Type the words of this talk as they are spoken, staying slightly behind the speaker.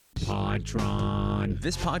Podtron.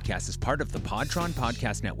 This podcast is part of the Podtron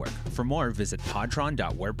Podcast Network. For more, visit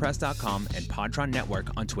podtron.wordpress.com and Podtron Network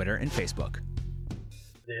on Twitter and Facebook.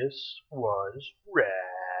 This was rad.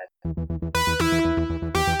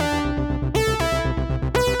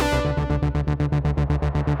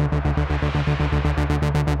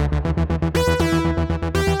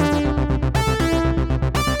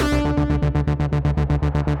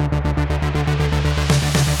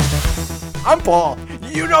 I'm Paul.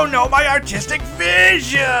 You don't know my artistic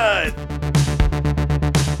vision!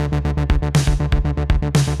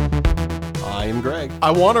 I am Greg. I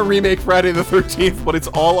want to remake Friday the 13th, but it's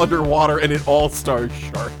all underwater and it all stars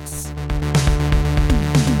sharks.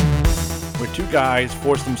 Where two guys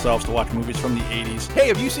force themselves to watch movies from the 80s. Hey,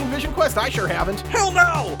 have you seen Vision Quest? I sure haven't. Hell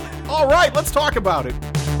no! All right, let's talk about it.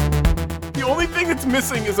 The only thing that's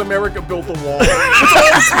missing is America Built a Wall. That's all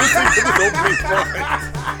that's missing in this opening line.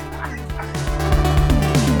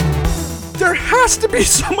 There has to be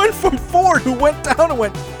someone from Ford who went down and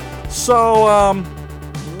went, so,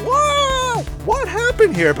 what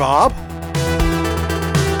happened here, Bob?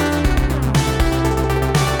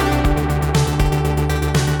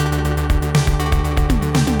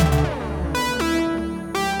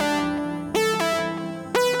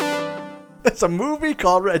 It's a movie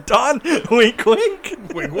called Red Dawn. Wink, wink.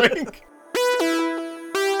 Wink, wink.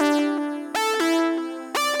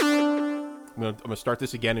 I'm gonna start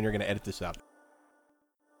this again, and you're gonna edit this out.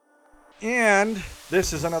 And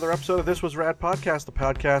this is another episode of This Was Rad Podcast, the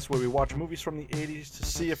podcast where we watch movies from the 80s to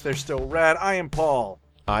see if they're still rad. I am Paul.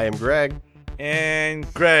 I am Greg. And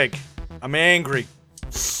Greg, I'm angry.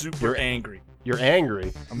 Super angry. You're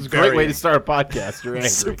angry. I'm It's a very great way to angry. start a podcast. You're angry.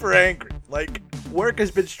 Super angry. Like, work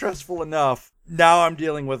has been stressful enough. Now I'm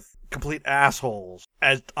dealing with complete assholes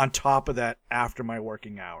on top of that after my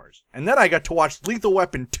working hours. And then I got to watch Lethal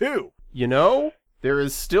Weapon 2. You know, there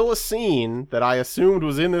is still a scene that I assumed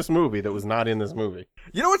was in this movie that was not in this movie.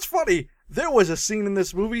 You know what's funny? There was a scene in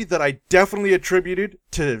this movie that I definitely attributed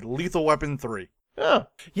to Lethal Weapon 3. Yeah.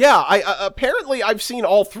 I apparently I've seen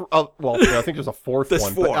all three. I think there's a fourth There's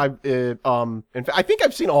one. four. But in fact, I think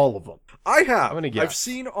I've seen all of them. I have. I'm gonna guess. I've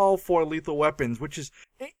seen all 4 Lethal Weapons, which is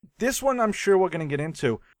this one. I'm sure we're gonna get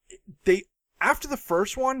into. They after the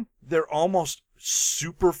first one, they're almost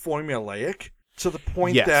super formulaic to the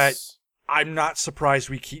point that I'm not surprised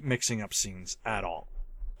we keep mixing up scenes at all.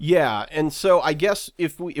 Yeah, and so I guess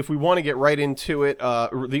if we want to get right into it,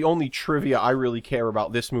 the only trivia I really care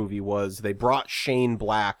about this movie was they brought Shane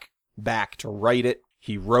Black back to write it.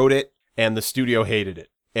 He wrote it, and the studio hated it.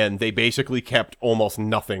 And they basically kept almost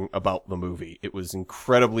nothing about the movie. It was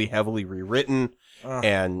incredibly heavily rewritten,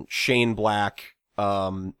 and Shane Black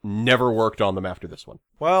never worked on them after this one.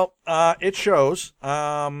 Well, it shows.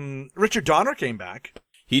 Richard Donner came back.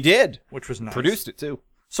 He did. Which was nice. Produced it, too.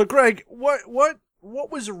 So, Greg, what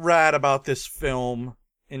was rad about this film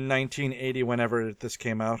in 1980, whenever this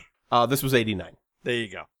came out? This was 89. There you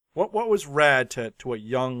go. What was rad to a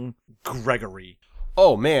young Gregory?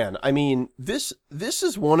 Oh man, I mean, this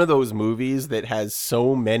is one of those movies that has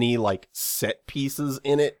so many like set pieces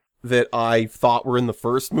in it that I thought were in the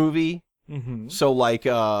first movie. Mm-hmm. So like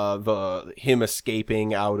him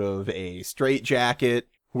escaping out of a straitjacket,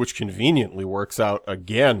 which conveniently works out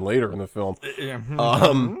again later in the film.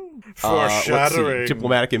 Foreshadowing. Let's see,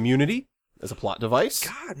 diplomatic immunity as a plot device.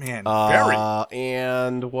 God, man, very.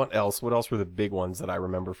 And what else? What else were the big ones that I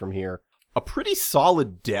remember from here? A pretty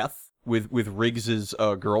solid death with Riggs's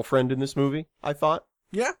girlfriend in this movie, I thought.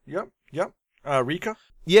 Yeah, yep. Rika.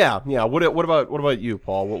 Yeah. What about you,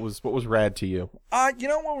 Paul? What was rad to you? You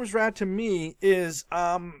know what was rad to me is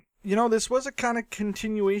this was a kind of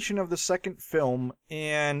continuation of the second film,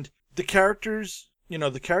 and the characters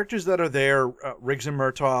that are there, Riggs and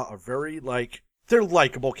Murtaugh, are very they're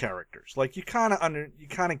likable characters. Like you kind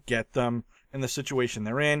of get them in the situation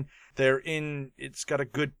they're in. It's got a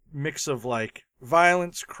good mix of like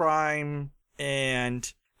violence, crime,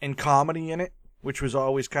 and comedy in it, which was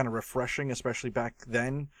always kind of refreshing, especially back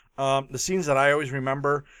then. The scenes that I always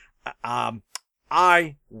remember, I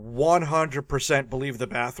 100% believe the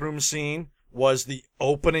bathroom scene was the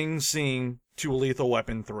opening scene to Lethal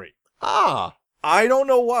Weapon 3. Ah. I don't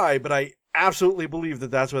know why, but I absolutely believe that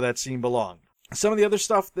that's where that scene belonged. Some of the other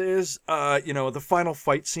stuff is, the final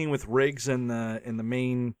fight scene with Riggs in the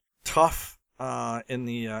main tough, in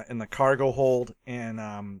the cargo hold,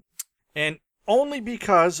 and only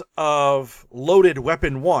because of Loaded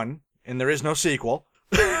Weapon 1, and there is no sequel.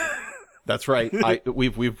 That's right.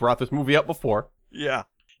 We've brought this movie up before. Yeah.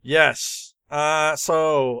 Yes.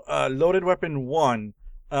 So Loaded Weapon 1.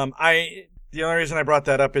 The only reason I brought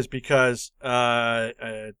that up is because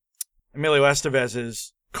Emilio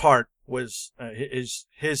Estevez's cart was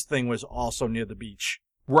his thing was also near the beach,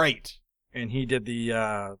 Right. and he did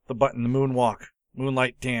the moonlight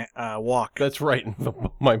walk. That's right.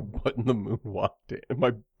 My butt in the moonwalk.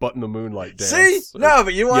 My butt in the moonlight dance. See? No,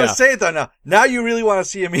 but you want to say it though. Now you really want to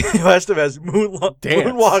see Emilio Estevez Dance.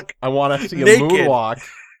 moonwalk. I want to see naked. a moonwalk.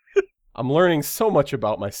 I'm learning so much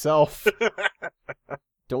about myself.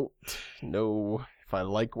 Don't know if I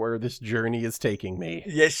like where this journey is taking me.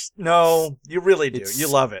 Yes, no, you really do. You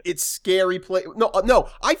love it. It's scary play. No,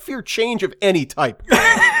 I fear change of any type.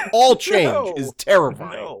 All change is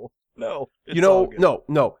terrifying. No. You know,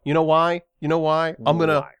 no. You know why? I'm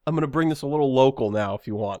gonna bring this a little local now, if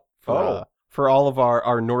you want. For all of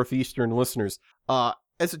our northeastern listeners.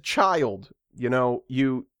 As a child,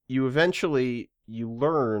 you eventually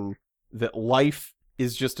learn that life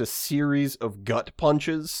is just a series of gut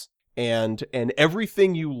punches, and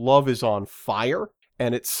everything you love is on fire,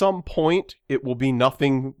 and at some point it will be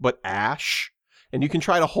nothing but ash. And you can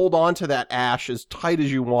try to hold on to that ash as tight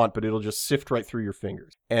as you want, but it'll just sift right through your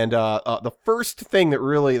fingers. And the first thing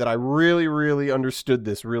that I really understood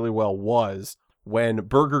this really well was when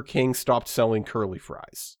Burger King stopped selling curly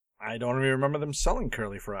fries. I don't even remember them selling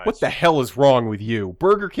curly fries. What the hell is wrong with you?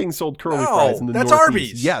 Burger King sold curly fries in the that's Northeast.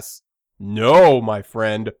 Arby's. Yes. No, my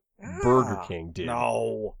friend. Burger King did.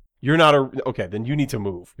 No. You're not okay, then you need to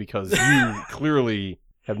move, because you clearly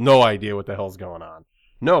have no idea what the hell's going on.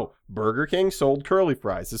 No, Burger King sold curly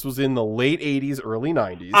fries. This was in the late 80s, early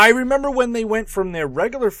 90s. I remember when they went from their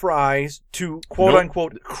regular fries to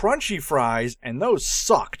quote-unquote crunchy fries, and those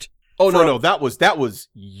sucked. Oh, no, that was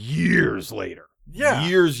years later. Yeah.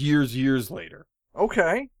 Years later.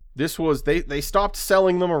 Okay. This was, they stopped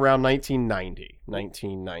selling them around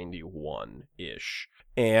 1991-ish.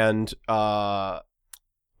 And,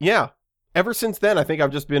 yeah, ever since then, I think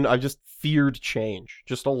I've just feared change,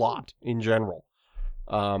 just a lot in general.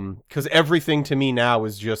 Because everything to me now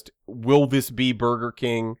is just, will this be Burger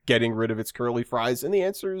King getting rid of its curly fries? And the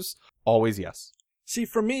answer is always yes. See,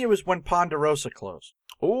 for me, it was when Ponderosa closed.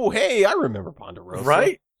 Oh, hey, I remember Ponderosa.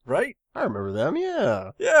 Right. I remember them,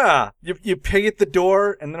 yeah. Yeah. You pay at the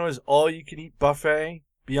door, and then it was all-you-can-eat buffet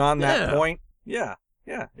beyond that point. Yeah.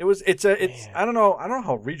 It's I don't know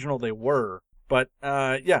how regional they were, but,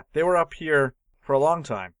 they were up here for a long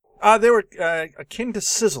time. They were akin to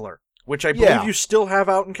Sizzler, which I believe you still have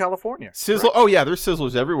out in California. Sizzler, right? Oh yeah, there's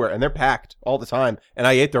Sizzlers everywhere, and they're packed all the time. And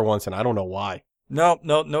I ate there once, and I don't know why. No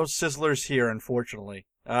Sizzlers here, unfortunately.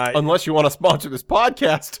 Unless you want to sponsor this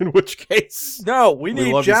podcast, in which case... No, we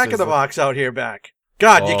need Jack in the Box out here back.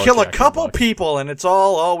 God, you kill a couple people, and it's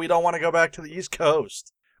all, we don't want to go back to the East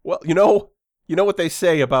Coast. Well, you know what they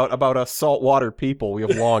say about us saltwater people? We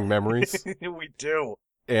have long memories. We do.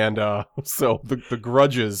 And so the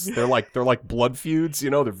grudges, they're like blood feuds,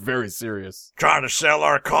 they're very serious. Trying to sell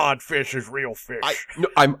our codfish as real fish.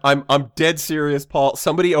 I'm dead serious, Paul.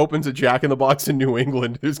 Somebody opens a Jack in the Box in New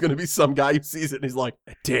England, there's gonna be some guy who sees it and he's like,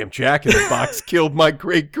 "Damn, Jack in the Box killed my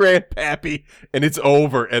great grandpappy," and it's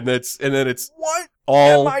over, and then it's what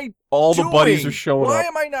all am I all doing? the buddies are showing Why up.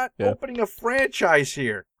 am I not opening a franchise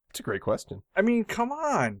here? It's a great question. I mean, come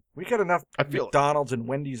on. We got enough McDonald's and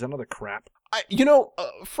Wendy's and other crap. A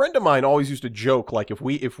friend of mine always used to joke, like, if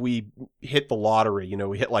we hit the lottery,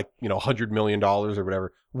 we hit like, $100 million or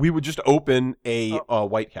whatever, we would just open a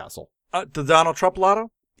White Castle. The Donald Trump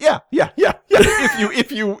lotto? Yeah.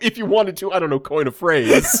 if you wanted to, I don't know, coin a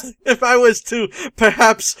phrase. If I was to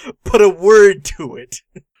perhaps put a word to it.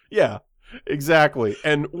 Yeah, exactly.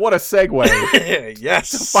 And what a segue.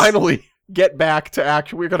 Yes. To finally get back to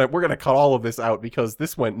action. We're gonna cut all of this out because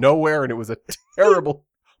this went nowhere, and it was a terrible.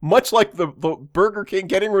 Much like the Burger King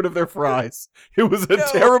getting rid of their fries, it was a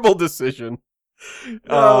terrible decision.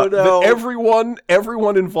 That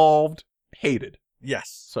everyone involved hated.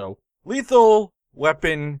 Yes. So Lethal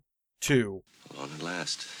Weapon 2. Long at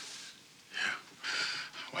last. Yeah.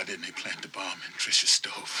 Why didn't they plant the bomb in Trisha's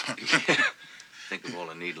stove? Think of all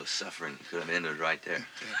the needless suffering. Could have ended right there.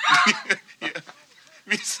 Yeah.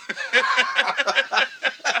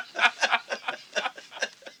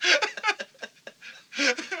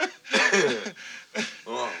 Oh,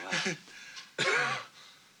 wow.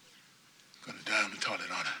 Gonna die on the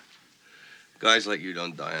toilet, aren't I? Guys like you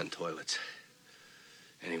don't die on toilets.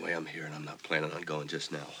 Anyway, I'm here and I'm not planning on going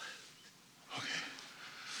just now. Okay.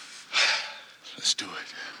 Let's do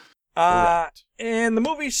it. And the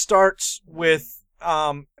movie starts with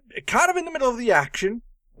kind of in the middle of the action,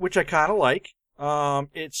 which I kind of like.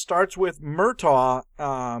 It starts with Murtaugh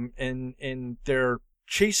and they're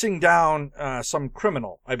chasing down some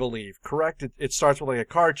criminal, I believe. Correct? It starts with like a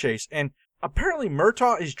car chase, and apparently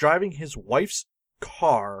Murtaugh is driving his wife's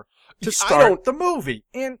car. to start the movie.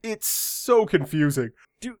 And it's so confusing.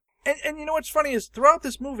 dude, and you know what's funny is throughout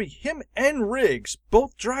this movie, him and Riggs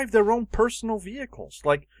both drive their own personal vehicles.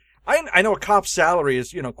 Like, I know a cop's salary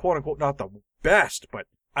is, quote unquote, not the best, but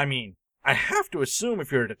I mean, I have to assume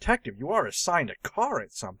if you're a detective, you are assigned a car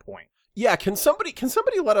at some point. Yeah, can somebody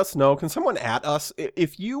let us know? Can someone at us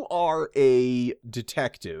if you are a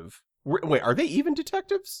detective? Wait, are they even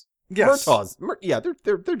detectives? Yes. Murtaugh's, yeah,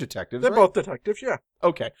 they're detectives. They're right? both detectives, yeah.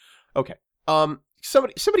 Okay.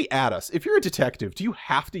 Somebody at us. If you're a detective, do you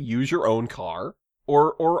have to use your own car,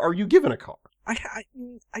 or are you given a car?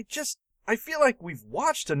 I feel like we've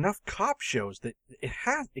watched enough cop shows that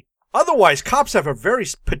otherwise, cops have a very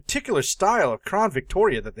particular style of Crown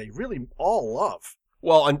Victoria that they really all love.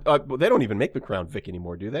 Well, they don't even make the Crown Vic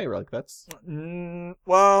anymore, do they? Like that's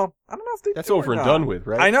well, I don't know if they. That's do over or and not. done with,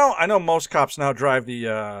 right? I know. Most cops now drive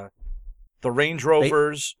the Range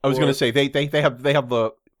Rovers. I was going to say they have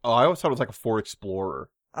the. Oh, I always thought it was like a Ford Explorer.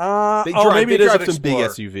 Maybe it is drive an some big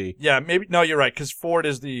Explorer. SUV. Yeah, maybe. No, you're right. Because Ford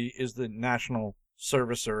is the national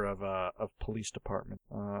servicer of police department.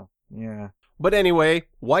 Yeah. But anyway,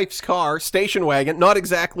 wife's car, station wagon, not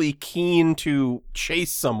exactly keen to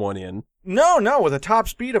chase someone in. No, with a top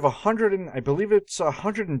speed of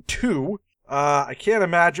 102. I can't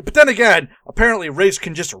imagine. But then again, apparently Riggs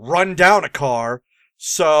can just run down a car.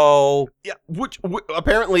 So yeah, which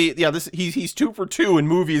apparently, yeah, he's 2 for 2 in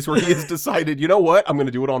movies where he has decided, you know what, I'm going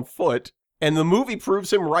to do it on foot, and the movie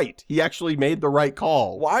proves him right. He actually made the right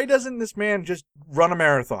call. Why doesn't this man just run a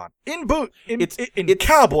marathon in It's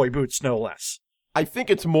cowboy boots, no less? I think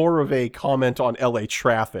it's more of a comment on LA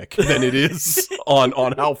traffic than it is on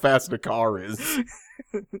how fast a car is.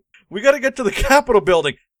 We got to get to the Capitol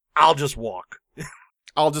building. I'll just walk.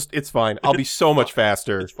 It's fine. I'll be so much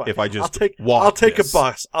faster if I just walk. I'll take a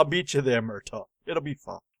bus. I'll meet you there, Murtaugh. It'll be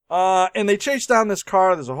fun. And they chase down this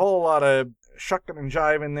car. There's a whole lot of shucking and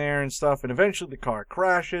jiving there and stuff. And eventually the car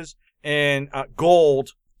crashes and gold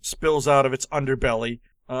spills out of its underbelly.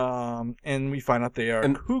 And we find out they are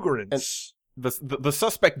Cougarants. The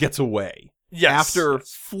suspect gets away. Yes. After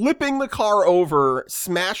flipping the car over,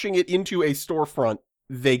 smashing it into a storefront,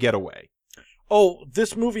 they get away. Oh,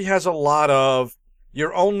 this movie has a lot of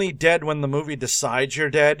you're only dead when the movie decides you're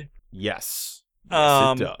dead. Yes.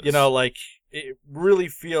 Yes, it does. Like it really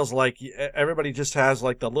feels like everybody just has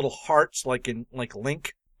like the little hearts like in like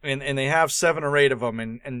Link and they have 7 or 8 of them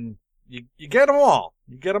and you get them all.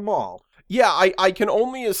 You get them all. Yeah, I can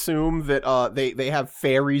only assume that they have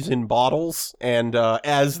fairies in bottles, and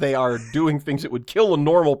as they are doing things that would kill a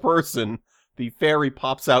normal person, the fairy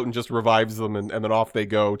pops out and just revives them, and then off they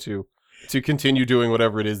go to continue doing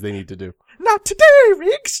whatever it is they need to do. Not today,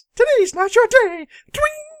 Riggs! Today's not your day!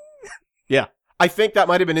 Twing! Yeah, I think that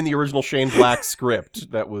might have been in the original Shane Black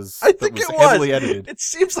script that was heavily edited. It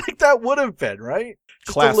seems like that would have been, right?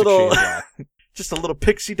 Just Classic Shane Black. Just a little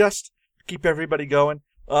pixie dust to keep everybody going.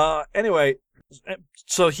 Anyway,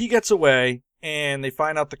 so he gets away, and they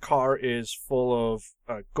find out the car is full of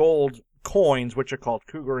gold coins, which are called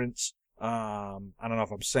Cougarants. I don't know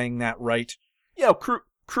if I'm saying that right. Yeah,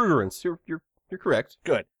 Cougarants. You're correct.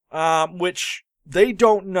 Good. Which they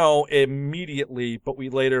don't know immediately, but we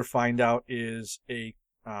later find out is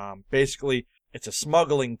basically it's a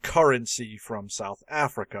smuggling currency from South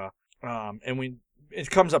Africa. And it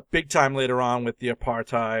comes up big time later on with the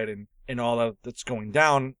apartheid and all that's going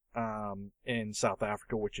down in South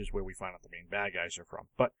Africa, which is where we find out the main bad guys are from.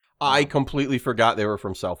 But I completely forgot they were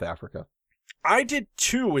from South Africa. I did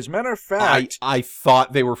too. As a matter of fact, I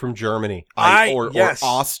thought they were from Germany, or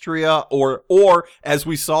Austria, or as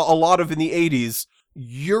we saw a lot of in the 80s,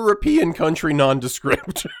 European country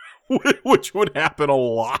nondescript, which would happen a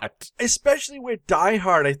lot. Especially with Die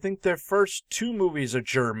Hard, I think their first 2 movies are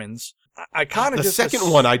Germans. I kind of the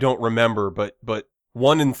second one I don't remember, but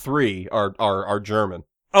 1 and 3 are German.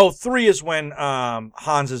 Oh, 3 is when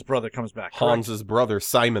Hans's brother comes back. Correct? Hans's brother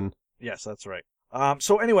Simon. Yes, that's right.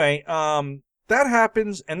 So anyway, that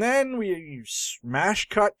happens, and then we smash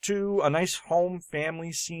cut to a nice home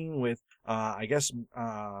family scene with, I guess,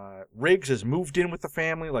 Riggs has moved in with the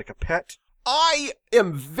family like a pet. I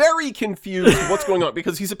am very confused what's going on,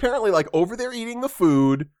 because he's apparently like over there eating the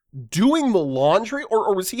food, doing the laundry,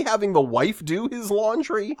 or was he having the wife do his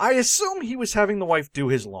laundry? I assume he was having the wife do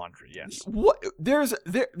his laundry, yes. What? There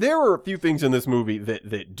are a few things in this movie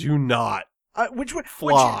that do not which would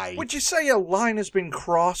fly. Would you say a line has been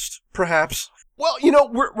crossed, perhaps? Well,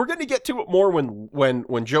 we're going to get to it more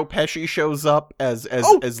when Joe Pesci shows up as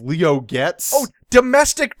Leo Getz. Oh,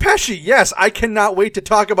 Domestic Pesci. Yes, I cannot wait to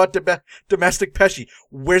talk about Domestic Pesci.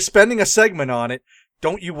 We're spending a segment on it.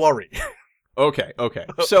 Don't you worry. Okay.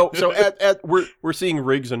 So at we're seeing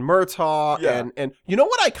Riggs and Murtaugh, Yeah. and you know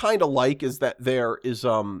what I kind of like is that there is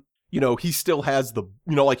he still has the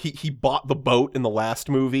like he bought the boat in the last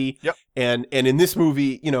movie. Yep. And in this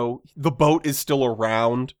movie, the boat is still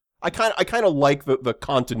around. I kind of like the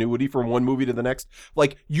continuity from one movie to the next.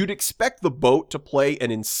 Like, you'd expect the boat to play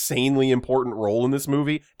an insanely important role in this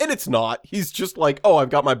movie, and it's not. He's just like, oh,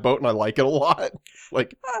 I've got my boat and I like it a lot.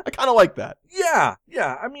 Like, I kind of like that. Yeah.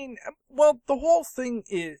 I mean, well, the whole thing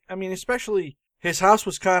is, I mean, especially his house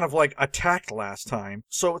was kind of like attacked last time.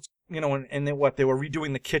 So it's, and then they were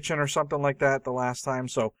redoing the kitchen or something like that the last time.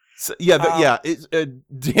 So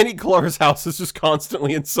Danny Glover's house is just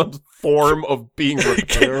constantly in some form of being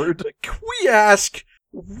repaired. Can we ask,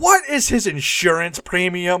 what is his insurance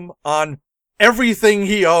premium on everything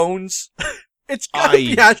he owns? It's gotta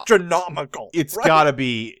be astronomical. It's right? gotta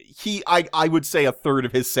be. I would say a third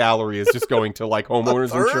of his salary is just going to like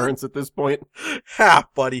homeowners insurance at this point.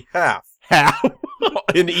 Half, buddy, half.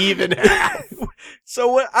 An even half.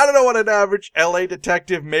 So I don't know what an average LA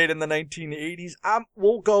detective made in the 1980s.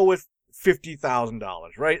 We'll go with $50,000,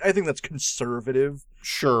 right? I think that's conservative.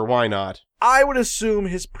 Sure, why not? I would assume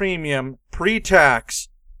his premium pre-tax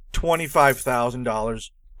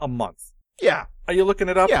 $25,000 a month. Yeah. Are you looking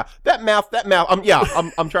it up? Yeah, that math.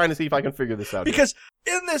 I'm trying to see if I can figure this out. Because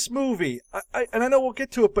in this movie, and I know we'll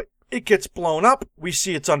get to it, but it gets blown up. We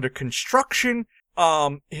see it's under construction.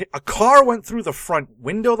 A car went through the front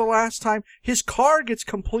window the last time. His car gets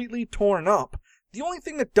completely torn up. The only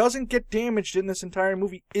thing that doesn't get damaged in this entire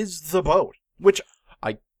movie is the boat, which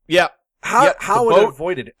how it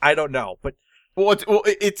avoided it, I don't know, but.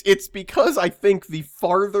 It's because I think the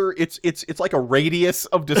farther it's like a radius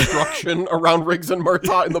of destruction around Riggs and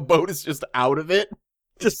Murtaugh, and the boat is just out of it,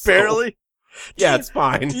 just barely. Yeah, it's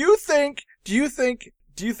fine. Do you think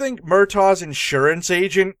Murtaugh's insurance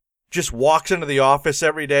agent just walks into the office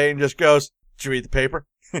every day and just goes, "Did you read the paper?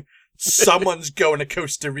 Someone's going to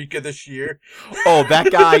Costa Rica this year." Oh, that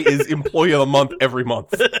guy is employee of the month every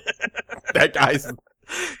month. That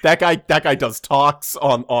guy does talks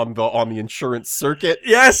on the insurance circuit.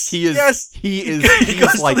 Yes, he is. Yes. He is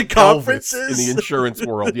like the Elvis conferences in the insurance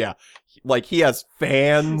world. Yeah, like he has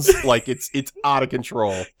fans. Like it's out of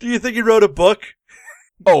control. Do you think he wrote a book?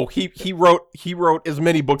 Oh, he wrote as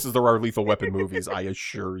many books as there are Lethal Weapon movies. I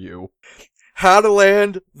assure you. How to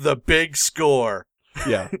Land the Big Score.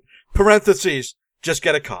 Yeah. Parentheses. Just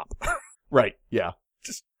get a cop. Right. Yeah.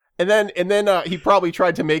 And then he probably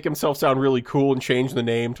tried to make himself sound really cool and change the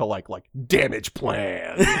name to like Damage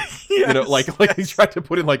Plan. Yes, like he tried to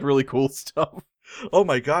put in like really cool stuff. Oh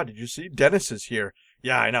my God! Did you see Dennis is here?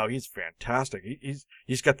 Yeah, I know. He's fantastic.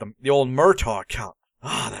 He's got the old Murtaugh account.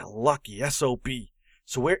 Ah, that lucky SOB.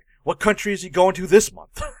 So what country is he going to this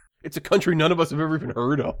month? It's a country none of us have ever even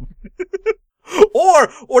heard of.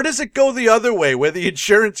 Or does it go the other way, where the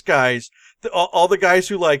insurance guys, all the guys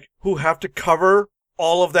who have to cover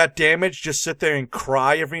all of that damage, just sit there and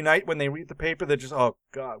cry every night when they read the paper? They're just, oh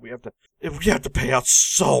God, we have to pay out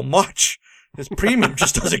so much. His premium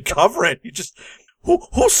just doesn't cover it.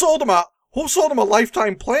 Who sold him a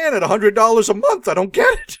lifetime plan at $100 a month? I don't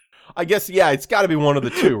get it. I guess, yeah, it's got to be one of the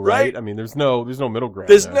two, right? Right? I mean, there's no middle ground.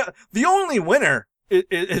 The only winner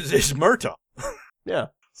is Murtaugh. Yeah.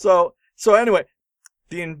 So anyway,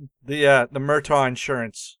 the Murtaugh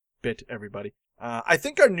insurance bit, everybody. I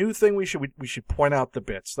think our new thing we should point out the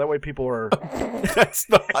bits. That way people are. That's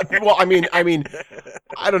not. Well, I mean,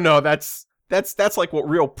 I don't know. That's like what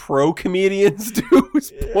real pro comedians do,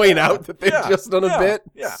 is point out that they've just done a bit.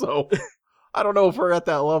 Yeah. So I don't know if we're at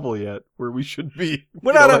that level yet where we should be.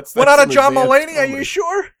 We're not a John Mulaney. Are you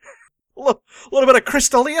sure? A little bit of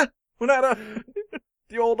Crystalia. We're not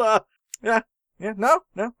the old yeah. No,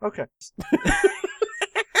 okay.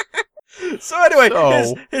 So anyway,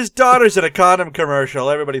 his daughter's in a condom commercial.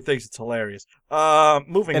 Everybody thinks it's hilarious.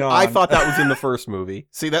 Moving on. I thought that was in the first movie.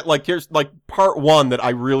 See that, like, here's like part one that I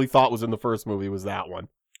really thought was in the first movie was that one.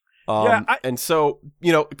 And so,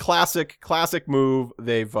 classic move.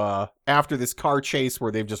 They've after this car chase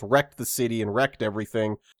where they've just wrecked the city and wrecked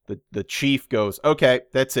everything, the chief goes, "Okay,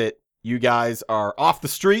 that's it. You guys are off the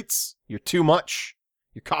streets. You're too much.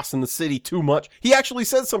 You're costing the city too much." He actually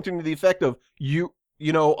says something to the effect of,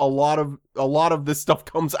 a lot of this stuff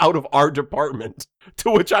comes out of our department.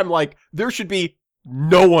 To which I'm like, there should be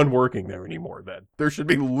no one working there anymore then. There should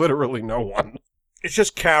be literally no one. It's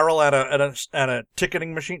just Carol at a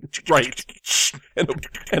ticketing machine. Right. And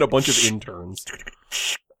a bunch of interns.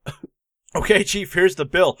 Okay, Chief, here's the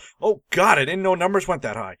bill. Oh God, I didn't know numbers went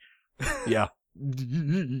that high. Yeah.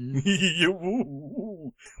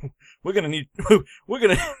 We're gonna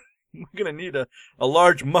we're gonna need a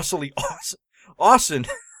large, muscly Austin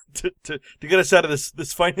to get us out of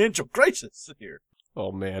this financial crisis here.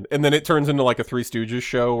 Oh man! And then it turns into like a Three Stooges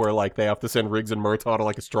show where like they have to send Riggs and Murtaugh to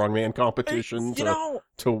like a strongman competition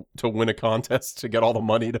to win a contest to get all the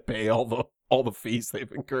money to pay all the fees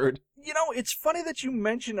they've incurred. It's funny that you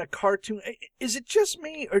mention a cartoon. Is it just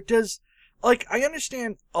me, or does I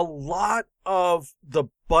understand a lot of the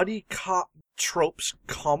buddy cop tropes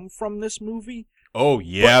come from this movie? Oh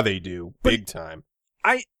yeah, they do, big time.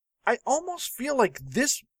 I almost feel like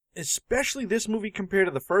this, especially this movie compared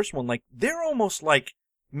to the first one, like they're almost like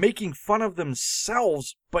making fun of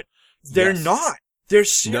themselves, but they're not. They're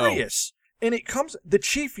serious. And it comes, the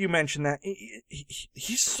chief, you mentioned that,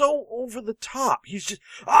 he's so over the top. He's just,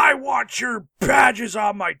 I want your badges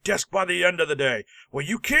on my desk by the end of the day. Well,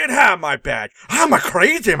 you can't have my badge. I'm a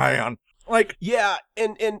crazy man. Yeah,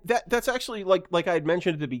 and that's actually like I had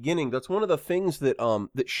mentioned at the beginning. That's one of the things that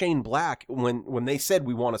that Shane Black, when they said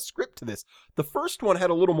we want a script to this, the first one had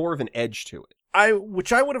a little more of an edge to it.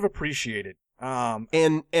 Which I would have appreciated.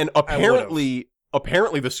 And apparently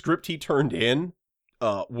the script he turned in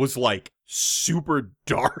was like super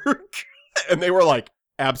dark, and they were like,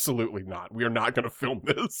 absolutely not. We are not going to film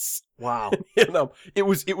this. Wow. It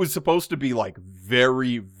was supposed to be like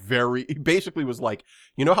very, very, he basically was like,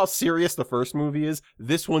 you know how serious the first movie is?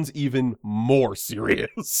 This one's even more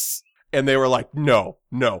serious. And they were like, no.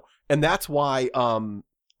 And that's why,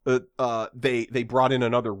 they brought in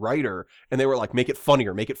another writer, and they were like, make it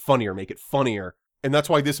funnier. And that's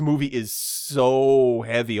why this movie is so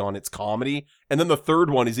heavy on its comedy. And then the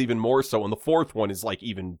third one is even more so. And the fourth one is like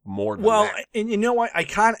even more than that. And you know what? I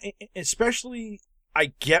kind of, especially,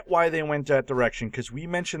 I get why they went that direction, because we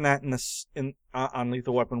mentioned that on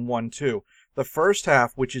Lethal Weapon 1 too. The first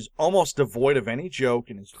half, which is almost devoid of any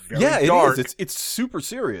joke and is very dark. It is. It's super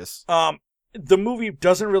serious. The movie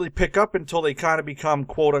doesn't really pick up until they kind of become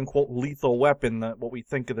quote unquote Lethal Weapon, what we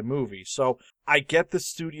think of the movie. So I get the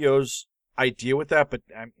studio's idea with that, but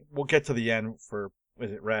we'll get to the end for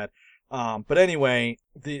is it Rad. But anyway,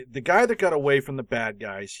 the guy that got away from the bad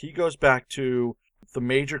guys, he goes back to the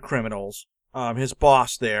major criminals, his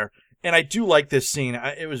boss there. And I do like this scene.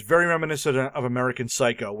 It was very reminiscent of American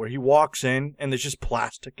Psycho, where he walks in and there's just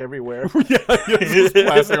plastic everywhere. There's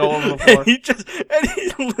plastic all over the floor. He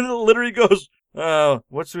literally goes,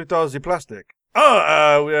 what's with all the plastic?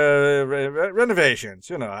 Renovations.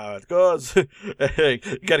 You know how it goes. You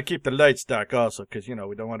gotta keep the lights dark also, because, we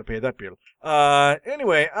don't want to pay that bill.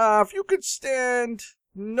 Anyway, if you could stand,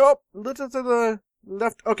 nope, little to the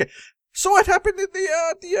left. Okay. So what happened in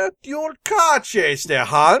the old car chase there,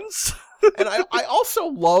 Hans? And I also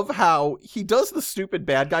love how he does the stupid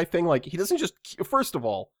bad guy thing. Like, he doesn't just, first of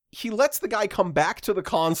all, he lets the guy come back to the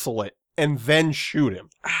consulate and then shoot him.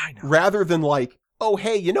 I know. Rather than like, oh,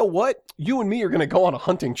 hey, you know what? You and me are going to go on a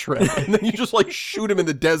hunting trip. And then you just like shoot him in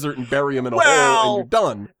the desert and bury him in a hole and you're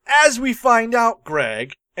done. As we find out,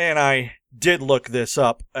 Greg, and I did look this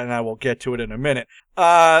up, and I will get to it in a minute.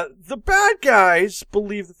 The bad guys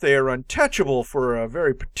believe that they are untouchable for a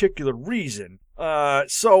very particular reason.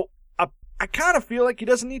 So I kind of feel like he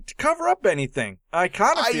doesn't need to cover up anything. I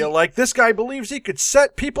kind of feel like this guy believes he could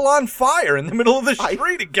set people on fire in the middle of the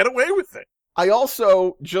street and get away with it. I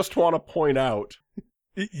also just want to point out,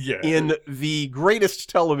 yeah, in the greatest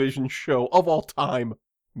television show of all time,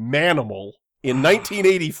 Manimal, in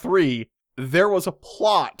 1983, there was a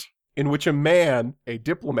plot in which a man, a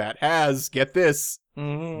diplomat, has, get this,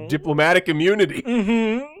 diplomatic immunity.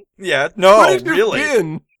 Mm-hmm. Yeah, no, Could it have really.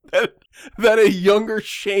 been that a younger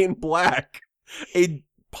Shane Black, a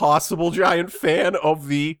possible giant fan of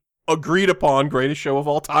the agreed-upon greatest show of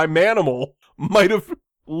all time, Manimal, might have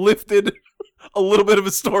lifted a little bit of a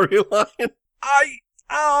storyline?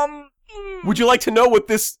 Would you like to know what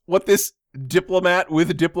this diplomat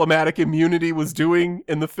with diplomatic immunity was doing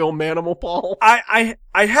in the film Manimal, Paul? I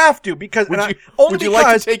have to, because would you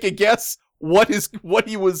like to take a guess what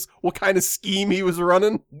kind of scheme he was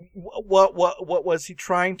running? What was he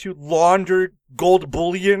trying to launder gold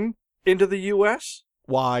bullion into the U.S.?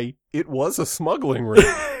 Why, it was a smuggling ring.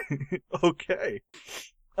 Okay.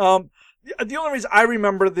 The only reason I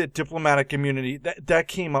remember the diplomatic immunity, that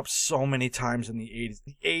came up so many times in the 80s.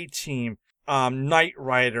 The A-Team, Knight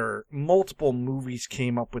Rider, multiple movies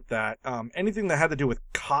came up with that. Anything that had to do with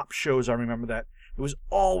cop shows, I remember that. It was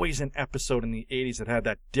always an episode in the 80s that had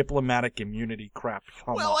that diplomatic immunity crap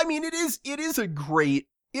come up. I mean, it is a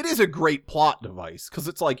great plot device, because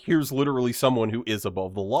it's like, here's literally someone who is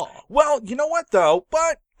above the law. Well, you know what, though?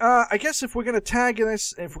 But I guess if we're going to tag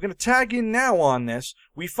in now on this,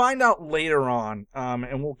 we find out later on,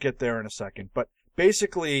 and we'll get there in a second, but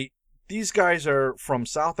basically, these guys are from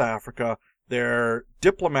South Africa. They're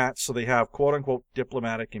diplomats, so they have quote-unquote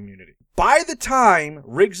diplomatic immunity. By the time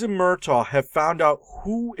Riggs and Murtaugh have found out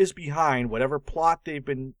who is behind whatever plot they've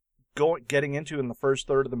been getting into in the first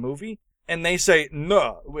third of the movie, and they say,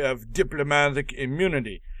 no, we have diplomatic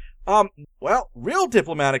immunity. Well, real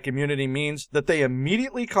diplomatic immunity means that they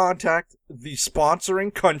immediately contact the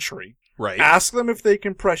sponsoring country, Right. ask them if they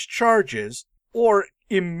can press charges, or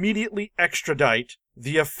immediately extradite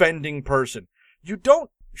the offending person. You don't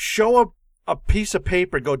show a piece of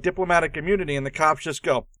paper, go diplomatic immunity, and the cops just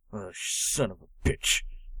go, oh, son of a bitch.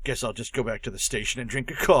 Guess I'll just go back to the station and drink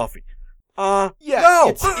a coffee. Yeah,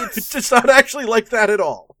 no! it's not actually like that at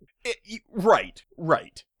all. Right.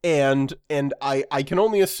 And I can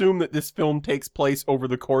only assume that this film takes place over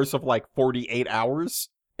the course of like 48 hours.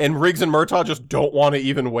 And Riggs and Murtaugh just don't want to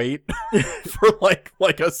even wait for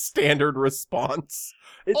like a standard response.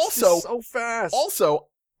 It's also just so fast. Also,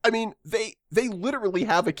 I mean, they literally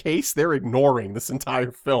have a case they're ignoring this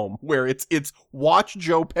entire film, where it's watch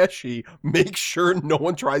Joe Pesci make sure no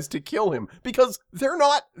one tries to kill him, because they're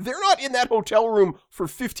not in that hotel room for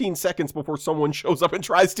 15 seconds before someone shows up and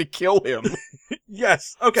tries to kill him.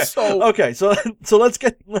 Yes. Okay. So let's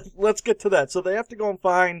get to that. So they have to go and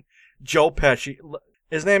find Joe Pesci.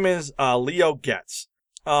 His name is Leo Getz.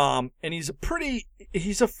 And he's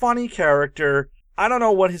a funny character. I don't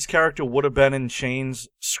know what his character would have been in Shane's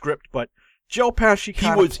script, but Joe Pesci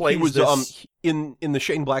kind of plays this. In the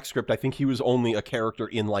Shane Black script, I think he was only a character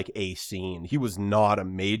in like a scene. He was not a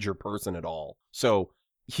major person at all. So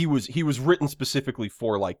he was written specifically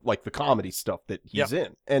for like the comedy stuff that he's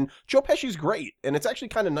in. And Joe Pesci's great, and it's actually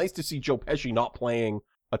kind of nice to see Joe Pesci not playing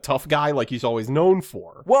a tough guy like he's always known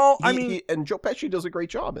for. Well, and Joe Pesci does a great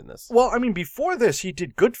job in this. Well, I mean, before this, he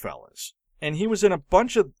did Goodfellas. And he was in a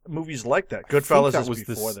bunch of movies like that. Goodfellas is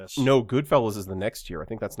before this. No, Goodfellas is the next year. I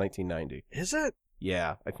think that's 1990. Is it?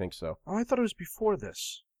 Yeah, I think so. Oh, I thought it was before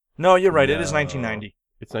this. No, you're right. It is 1990.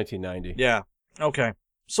 It's 1990. Yeah. Okay.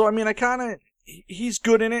 So, I mean, he's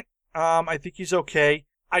good in it. I think he's okay.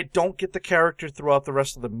 I don't get the character throughout the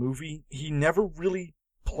rest of the movie. He never really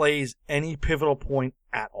plays any pivotal point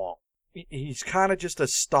at all. He's kind of just a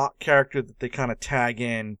stock character that they kind of tag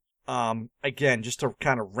in. Again, just to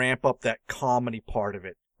kind of ramp up that comedy part of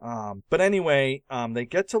it. But anyway, they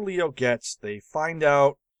get to Leo Getz. They find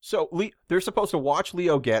out. So they're supposed to watch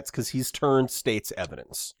Leo Getz because he's turned state's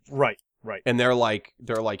evidence. Right. And they're like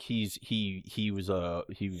he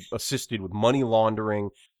assisted with money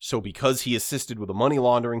laundering. So because he assisted with the money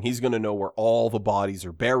laundering, he's going to know where all the bodies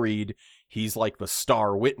are buried. He's like the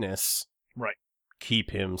star witness. Right.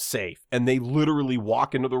 Keep him safe. And they literally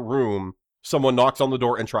walk into the room. Someone knocks on the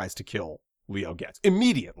door and tries to kill Leo Getz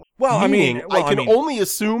immediately. Well, I can only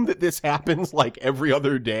assume that this happens like every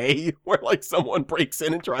other day, where like someone breaks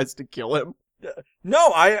in and tries to kill him.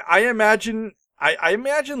 No, I imagine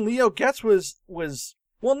Leo Getz was.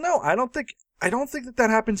 Well, no, I don't think that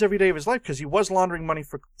happens every day of his life, because he was laundering money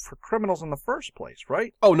for criminals in the first place,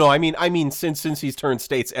 right? Oh no, I mean since he's turned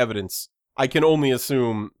state's evidence, I can only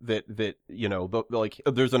assume that you know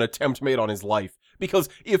there's an attempt made on his life. Because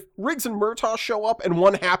if Riggs and Murtaugh show up and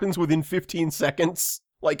one happens within 15 seconds,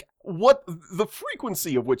 like, what the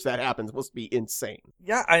frequency of which that happens must be insane.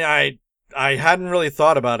 Yeah, I hadn't really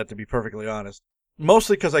thought about it, to be perfectly honest.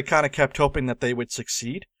 Mostly because I kind of kept hoping that they would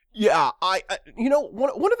succeed. Yeah, I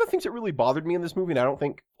one of the things that really bothered me in this movie, and I don't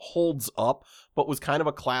think holds up, but was kind of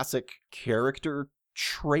a classic character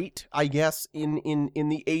trait, I guess, in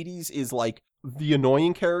the 80s, is like the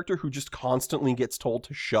annoying character who just constantly gets told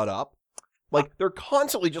to shut up. Like, they're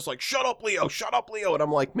constantly just like, shut up, Leo, and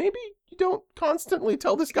I'm like, maybe you don't constantly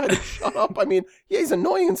tell this guy to shut up. I mean, yeah, he's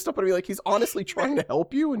annoying and stuff, but I mean, like, he's honestly trying to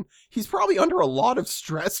help you, and he's probably under a lot of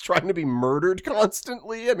stress trying to be murdered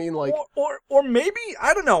constantly. I mean, like... Or maybe,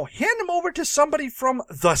 I don't know, hand him over to somebody from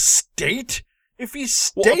the state? If he's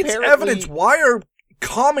state's evidence, why are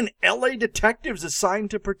common LA detectives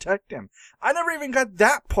assigned to protect him? I never even got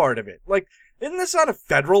that part of it. Like, isn't this on a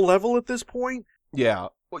federal level at this point? Yeah.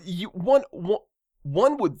 Well,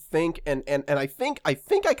 one would think, and I think I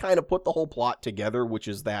kind of put the whole plot together, which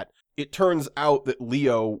is that it turns out that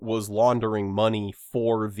Leo was laundering money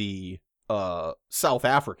for the South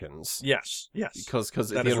Africans. Yes. Because at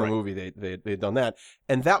the end of the movie they'd done that,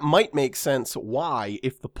 and that might make sense why,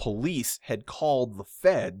 if the police had called the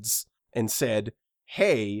feds and said,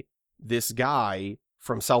 "Hey, this guy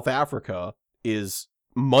from South Africa is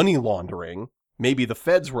money laundering." Maybe the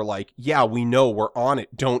feds were like, yeah, we know, we're on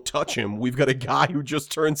it, don't touch him. We've got a guy who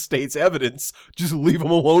just turned state's evidence. Just leave him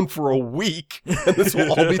alone for a week, and this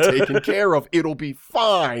will all be taken care of. It'll be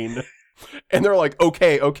fine. And they're like,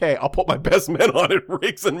 okay, I'll put my best men on it,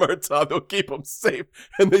 Riggs and Murtaugh, they'll keep them safe.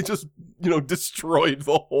 And they just, destroyed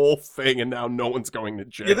the whole thing, and now no one's going to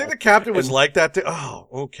jail. You think the captain was like that? Oh,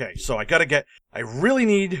 okay. So I really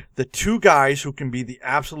need the two guys who can be the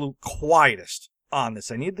absolute quietest on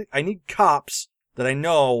this. I need cops that I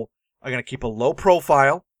know are going to keep a low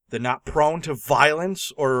profile. They're not prone to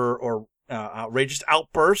violence or outrageous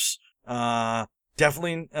outbursts.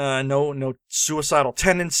 Definitely no suicidal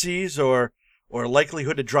tendencies or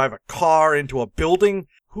likelihood to drive a car into a building.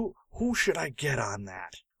 Who should I get on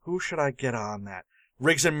that?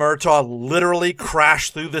 Riggs and Murtaugh literally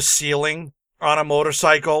crashed through the ceiling on a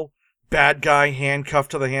motorcycle. Bad guy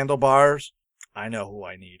handcuffed to the handlebars. I know who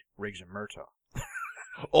I need. Riggs and Murtaugh.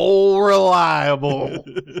 Old reliable.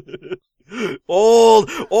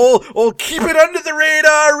 old, keep it under the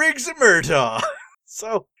radar, Riggs and Murtaugh.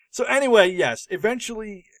 So anyway, yes,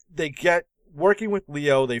 eventually they get working with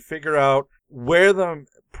Leo. They figure out where the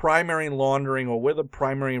primary laundering or where the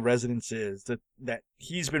primary residence is that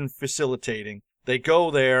he's been facilitating. They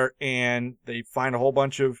go there and they find a whole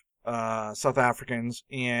bunch of South Africans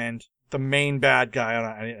and the main bad guy.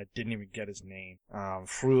 I didn't even get his name.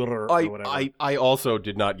 Fruiter or whatever. I also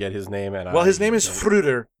did not get his name. His name is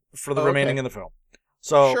Fruiter for the remaining of the film.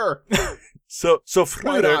 So sure. So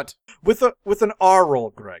Fruiter with an R roll,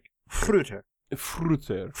 Greg. Fruiter.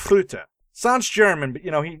 Sounds German, but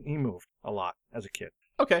he moved a lot as a kid.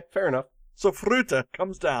 Okay, fair enough. So Fruiter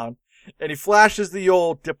comes down and he flashes the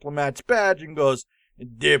old diplomat's badge and goes,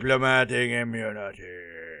 "Diplomatic immunity."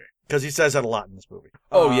 Because he says that a lot in this movie.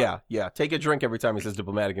 Oh, yeah. Take a drink every time he says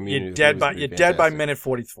diplomatic immunity. You're dead by minute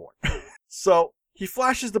 44. So he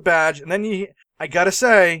flashes the badge, and then I gotta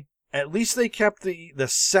say, at least they kept the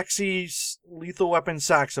sexy Lethal Weapon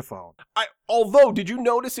saxophone. Although, did you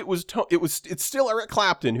notice it's still Eric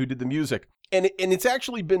Clapton who did the music, and it's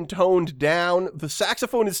actually been toned down. The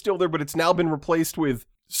saxophone is still there, but it's now been replaced with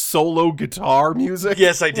solo guitar music.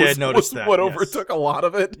 Yes, I did notice that. What overtook a lot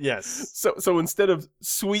of it. Yes. So instead of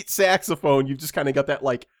sweet saxophone, you've just kind of got that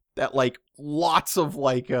lots of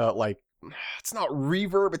it's not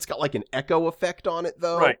reverb, it's got like an echo effect on it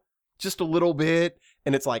though. Right. Just a little bit,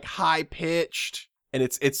 and it's like high pitched, and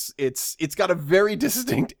it's got a very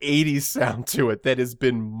distinct 80s sound to it that has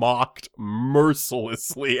been mocked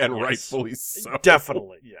mercilessly and rightfully so.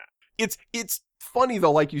 Definitely, yeah. It's funny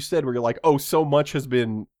though, like you said, where you're like, oh, so much has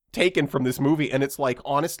been taken from this movie, and it's like,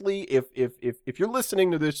 honestly, if you're listening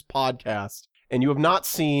to this podcast and you have not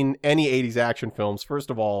seen any 80s action films, first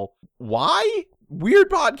of all, why? Weird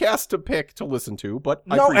podcast to pick to listen to, but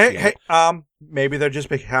I appreciate it. Maybe they're just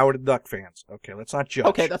big Howard the Duck fans. Okay, let's not judge.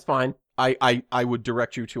 Okay, that's fine. I would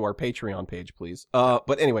direct you to our Patreon page, please.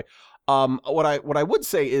 But anyway, what I would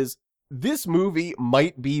say is this movie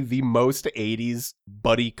might be the most 80s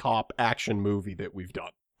buddy cop action movie that we've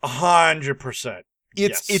done. 100%.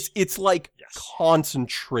 It's like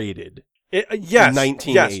concentrated. Yes.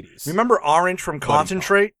 1980s. Yes. Remember Orange from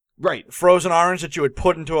Concentrate? Right. Frozen orange that you would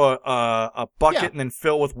put into a bucket and then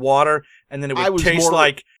fill with water, and then it would taste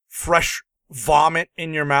like fresh vomit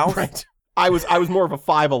in your mouth. Right. I was more of a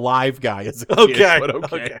Five Alive guy as a kid.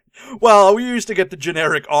 But okay. Well, we used to get the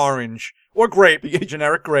generic orange or grape,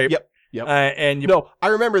 generic grape. Yep. No, I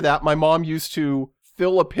remember that. My mom used to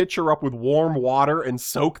fill a pitcher up with warm water and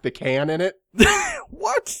soak the can in it.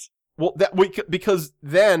 What? Well, because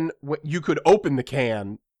then you could open the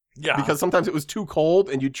can. Yeah. Because sometimes it was too cold,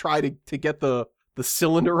 and you'd try to get the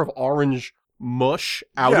cylinder of orange mush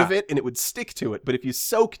out of it, and it would stick to it. But if you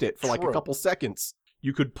soaked it for like a couple seconds,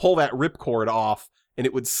 you could pull that ripcord off, and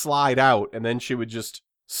it would slide out. And then she would just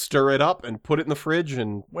stir it up and put it in the fridge,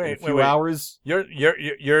 and in a few hours. Your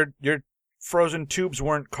frozen tubes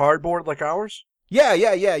weren't cardboard like ours?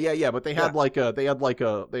 Yeah. But they had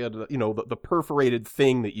the perforated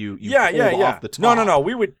thing that you pulled off the top. No.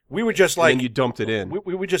 We would just and then you dumped it in.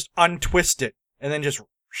 We would just untwist it and then just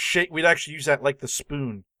shake. We'd actually use that like the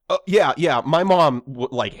spoon. Yeah. My mom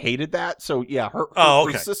hated that. So yeah,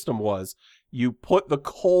 her system was you put the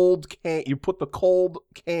cold can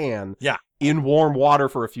in warm water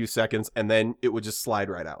for a few seconds, and then it would just slide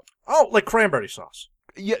right out. Oh, like cranberry sauce.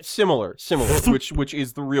 Yeah, similar, which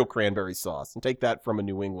is the real cranberry sauce, and take that from a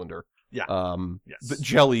New Englander. Yeah. Yes. The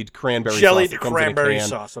jellied cranberry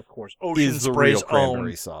sauce, of course. Ocean is the real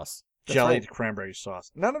cranberry sauce. Jellied cranberry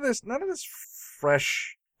sauce. None of this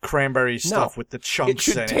fresh cranberry stuff with the chunks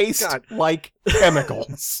in it. It should taste like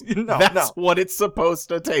chemicals. That's what it's supposed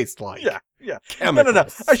to taste like. Yeah. Chemicals. No.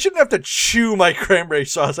 I shouldn't have to chew my cranberry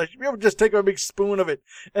sauce. I should be able to just take a big spoon of it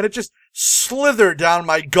and it just slither down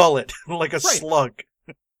my gullet like a slug.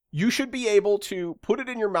 You should be able to put it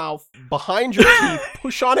in your mouth, behind your teeth,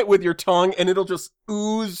 push on it with your tongue, and it'll just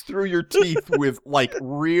ooze through your teeth with like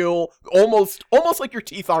real, almost like your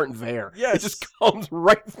teeth aren't there. Yes. It just comes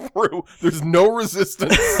right through. There's no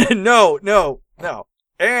resistance. No.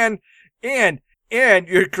 And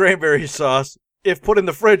your cranberry sauce, if put in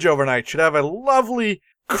the fridge overnight, should have a lovely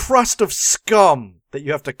crust of scum that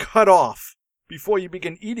you have to cut off before you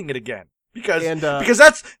begin eating it again. Because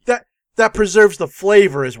that preserves the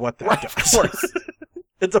flavor is what that Right, does. of course.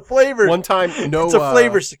 It's a flavor. One time, it's a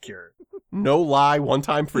flavor secure. No lie, one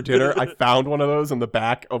time for dinner, I found one of those in the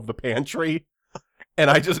back of the pantry, and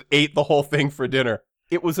I just ate the whole thing for dinner.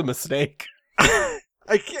 It was a mistake.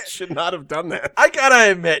 I can't. Should not have done that. I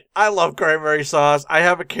gotta admit, I love cranberry sauce. I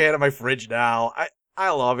have a can in my fridge now. I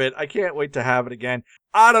love it. I can't wait to have it again.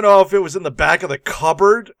 I don't know if it was in the back of the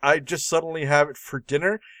cupboard. I just suddenly have it for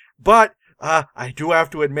dinner. But I do have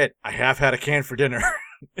to admit, I have had a can for dinner.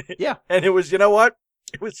 Yeah. And it was, you know what?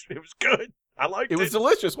 It was good. I liked it. It was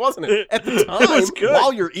delicious, wasn't it? At the time, It was good.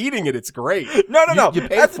 while you're eating it, it's great. No. You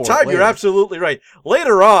pay At for the it time, you're later. absolutely right.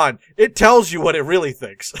 Later on, it tells you what it really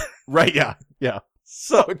thinks. Right, yeah.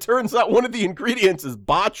 So, It turns out one of the ingredients is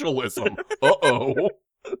botulism. Uh-oh.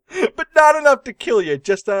 but not enough to kill you,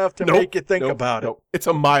 just enough to make you think about it. Nope. It's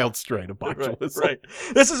a mild strain of botulism. Right.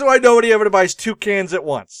 This is why nobody ever buys 2 cans at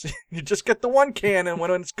once. You just get the 1 can, and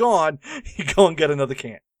when it's gone, you go and get another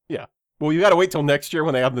can. Yeah. Well, you gotta wait till next year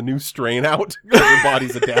when they have the new strain out, because your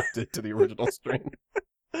body's adapted to the original strain.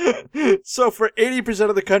 So for 80%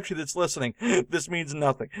 of the country that's listening, this means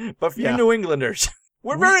nothing. But for you Yeah. New Englanders,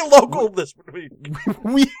 we're very local this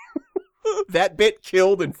week. That bit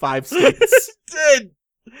killed in 5 states. Did.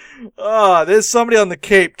 There's somebody on the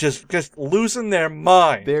Cape just losing their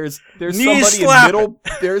mind. There's Knee somebody in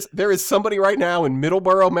there is somebody right now in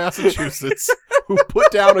Middleborough, Massachusetts, who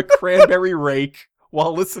put down a cranberry rake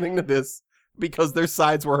while listening to this because their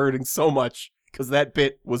sides were hurting so much because that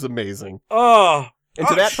bit was amazing. Oh. And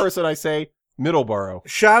to that person, I say, Middleborough.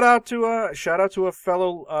 Shout out to a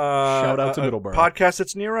fellow Shout out to Middleborough. podcast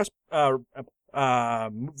that's near us.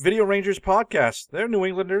 Video Rangers podcast. They're New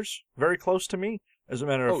Englanders, very close to me, as a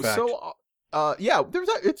matter of fact. Yeah,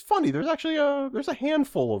 it's funny. There's actually there's a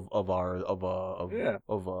handful of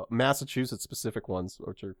Massachusetts specific ones,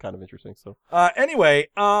 which are kind of interesting. So Anyway,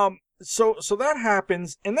 so that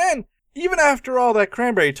happens, and then even after all that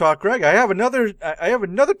cranberry talk, Greg, I have another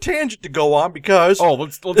tangent to go on because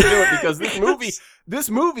let's do it because this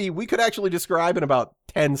movie we could actually describe in about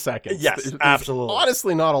 10 seconds. Yes, There's absolutely.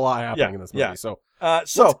 Honestly, not a lot happening in this movie. Yeah.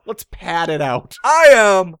 So let's pad it out. I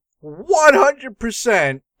am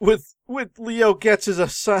 100% with Leo Getz's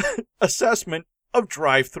assessment of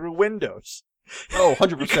drive-through windows. Oh,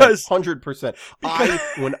 100%. Because-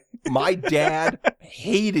 100%. When my dad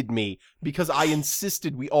hated me because I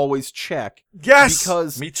insisted we always check. Yes,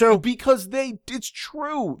 Because me too. Because it's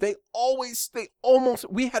true.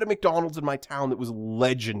 We had a McDonald's in my town that was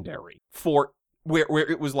legendary for where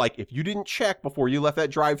it was like, if you didn't check before you left that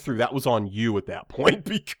drive-through, that was on you at that point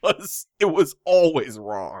because it was always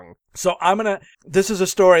wrong. So this is a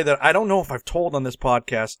story that I don't know if I've told on this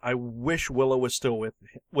podcast. I wish Willow was still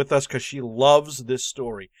with us because she loves this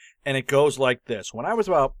story. And it goes like this. When I was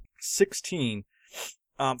about 16,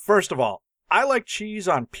 first of all, I like cheese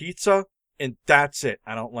on pizza, and that's it.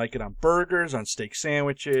 I don't like it on burgers, on steak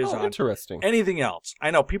sandwiches, Oh, on interesting. anything else. I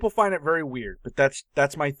know people find it very weird, but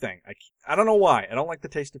that's my thing. I don't know why. I don't like the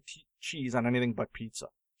taste of cheese on anything but pizza.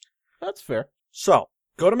 That's fair. So,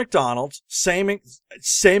 go to McDonald's, same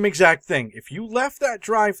exact thing. If you left that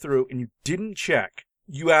drive-thru and you didn't check,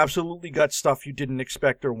 you absolutely got stuff you didn't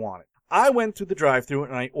expect or wanted. I went through the drive-thru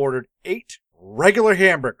and I ordered 8 regular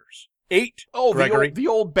hamburgers. 8, Oh, Gregory. the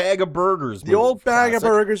old bag of burgers. The old bag of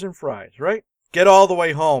burgers and fries, right? Get all the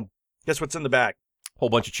way home. Guess what's in the bag? Whole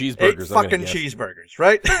bunch of 8 cheeseburgers. fucking cheeseburgers,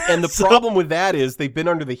 right? And the So- problem with that is they've been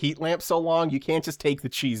under the heat lamp so long, you can't just take the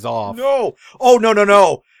cheese off. No. Oh, no.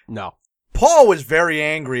 No. Paul was very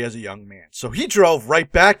angry as a young man, so he drove right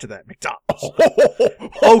back to that McDonald's.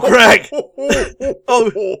 Oh, Greg.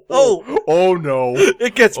 Oh, no.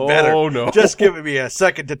 It gets better. Oh, no. Just giving me a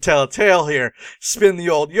second to tell a tale here. Spin the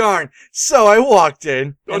old yarn. So I walked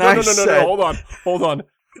in, and No. said, Hold on.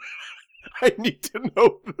 I need to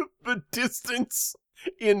know the distance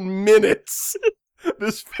in minutes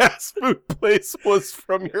this fast food place was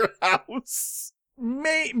from your house.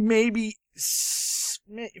 maybe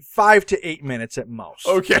 5 to 8 minutes at most.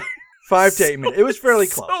 Okay. 5 to 8 minutes. It was fairly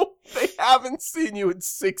close. So they haven't seen you in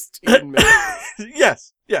 16 minutes.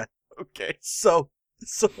 Yes. Okay. So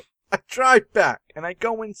I drive back, and I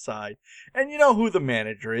go inside, and you know who the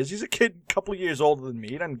manager is. He's a kid a couple years older than me.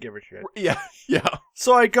 He doesn't give a shit. Yeah.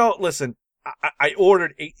 So I go, listen, I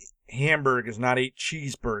ordered 8 hamburgers, not 8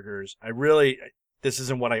 cheeseburgers. This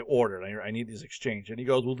isn't what I ordered. I need these exchanged. And he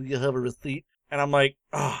goes, well, do you have a receipt? And I'm like,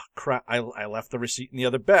 oh, crap. I left the receipt in the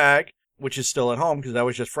other bag, which is still at home because that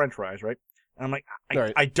was just French fries, right? And I'm like,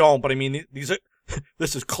 Right. I don't, but I mean, these are,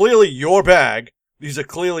 this is clearly your bag. These are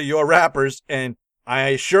clearly your wrappers. And I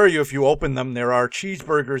assure you, if you open them, there are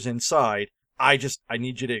cheeseburgers inside. I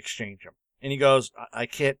need you to exchange them. And he goes, I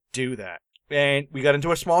can't do that. And we got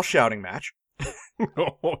into a small shouting match.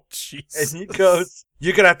 Oh, Jesus. And he goes,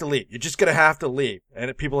 you're going to have to leave. You're just going to have to leave.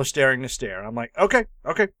 And people are staring the stare. And I'm like, okay,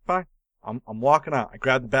 fine. I'm walking out. I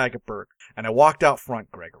grabbed the bag of burgers. And I walked out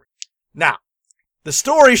front, Gregory. Now, the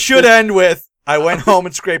story should end with, I went home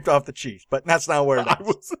and scraped off the cheese. But that's not where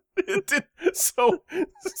it is.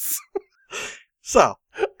 So,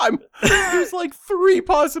 there's like 3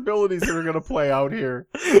 possibilities that are going to play out here.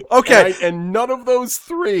 okay. And none of those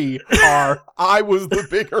 3 are, I was the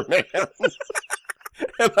bigger man.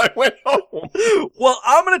 And I went home. Well,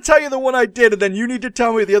 I'm going to tell you the one I did, and then you need to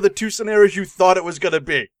tell me the other 2 scenarios you thought it was going to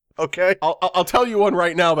be. Okay? I'll tell you one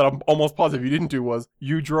right now that I'm almost positive you didn't do was,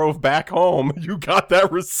 you drove back home, you got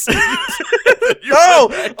that receipt.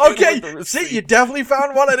 Oh, okay. See, you definitely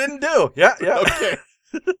found one I didn't do. Yeah. Okay.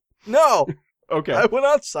 No. Okay. I went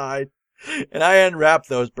outside, and I unwrapped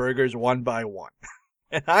those burgers one by one.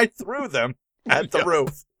 And I threw them at the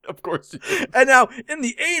roof. Of course you did. And now, in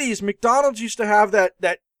the 80s, McDonald's used to have that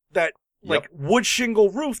like wood shingle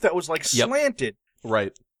roof that was like slanted.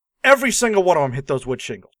 Right. Every single one of them hit those wood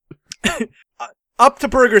shingles. Up to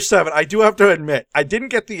Burger 7, I do have to admit, I didn't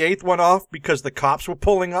get the 8th one off because the cops were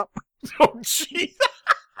pulling up. Oh, jeez.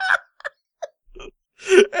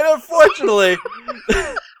 And unfortunately,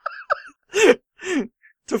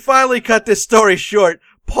 to finally cut this story short,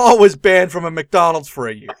 Paul was banned from a McDonald's for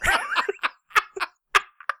a year.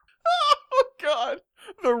 Oh, God.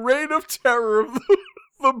 The reign of terror of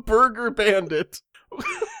the Burger Bandit.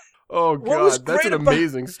 Oh, God. That's an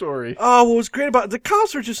amazing story. Oh, what was great about it, the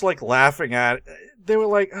cops were just like laughing at it. They were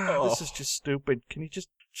like, this is just stupid. Can you just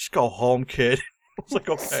go home, kid? I was like,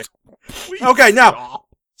 okay. Please Okay, now, stop.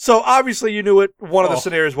 so obviously you knew what one of the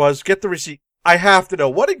scenarios was. Get the receipt. I have to know.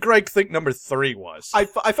 What did Greg think number 3 was? I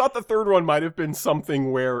thought the third one might have been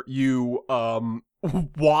something where you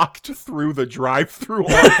walked through the drive-thru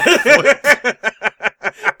on foot.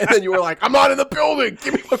 And then you were like, I'm not in the building.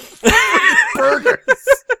 Give me my burgers.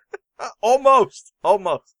 Almost.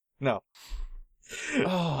 No.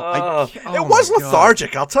 It was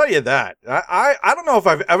lethargic, I'll tell you that. I don't know if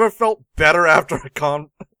I've ever felt better after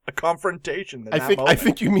a confrontation than that moment. I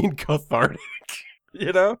think you mean cathartic.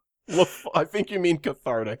 You know? I think you mean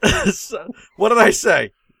cathartic. So, what did I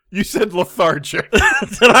say? You said lethargic. Did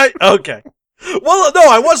I? Okay. Well, no,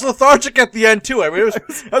 I was lethargic at the end, too. I mean,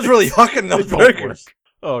 I was really hucking those burgers.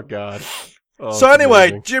 Oh, God. Oh, so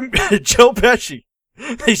anyway, Joe Pesci,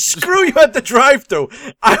 they screw you at the drive-thru.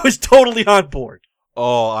 I was totally on board.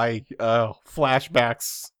 Oh,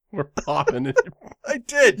 flashbacks were popping. I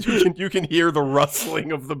did. You can hear the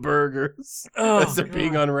rustling of the burgers as they're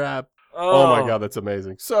being unwrapped. Oh my God, that's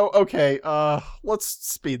amazing. So, okay, let's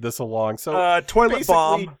speed this along. So, Toilet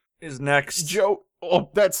bomb is next. Joe.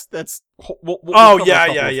 Oh, that's. We'll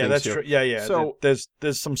yeah. That's true. Yeah. So there's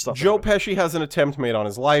some stuff. Joe Pesci has an attempt made on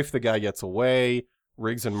his life. The guy gets away.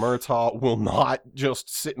 Riggs and Murtaugh will not just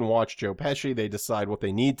sit and watch Joe Pesci. They decide what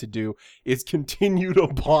they need to do is continue to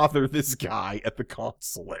bother this guy at the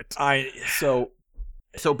consulate.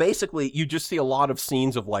 So basically, you just see a lot of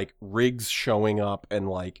scenes of, like, Riggs showing up and,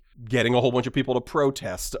 like, getting a whole bunch of people to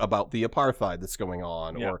protest about the apartheid that's going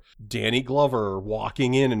on, or Danny Glover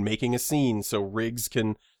walking in and making a scene so Riggs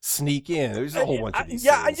can sneak in. There's a whole bunch of these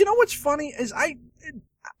scenes. You know what's funny is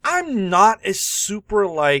I'm not a super,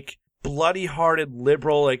 like, bloody-hearted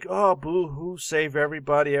liberal, like, oh, boo-hoo, save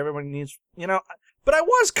everybody, everyone needs, but I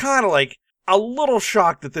was kind of, like, a little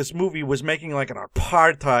shocked that this movie was making, like, an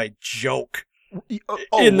apartheid joke.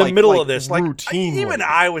 In the middle of this, like, even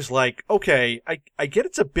I was like, okay, I get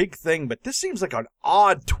it's a big thing, but this seems like an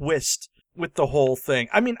odd twist with the whole thing.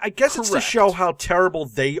 I mean, I guess it's to show how terrible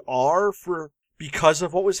they are because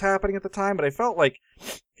of what was happening at the time, but I felt like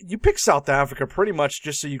you picked South Africa pretty much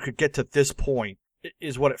just so you could get to this point,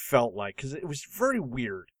 is what it felt like, because it was very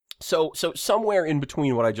weird. So somewhere in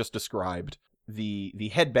between what I just described,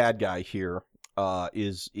 the head bad guy here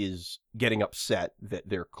is getting upset that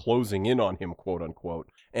they're closing in on him, quote unquote,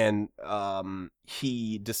 and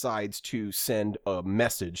he decides to send a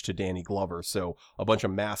message to Danny Glover. So a bunch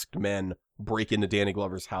of masked men break into Danny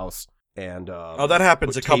Glover's house, and Oh, that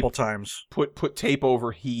happens a put couple tape- times. Put tape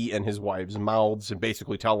over he and his wife's mouths and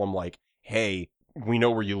basically tell them like, hey, we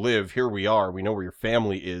know where you live. Here we are. We know where your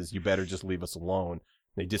family is. You better just leave us alone.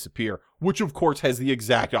 They disappear, which of course has the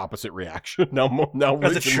exact opposite reaction. Now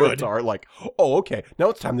As it Riggs and should. Murtaugh are like, oh, okay, now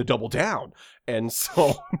it's time to double down. And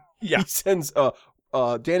so Yeah. he sends,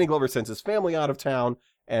 Danny Glover sends his family out of town,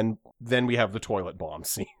 and then we have the toilet bomb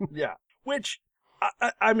scene. Yeah. Which,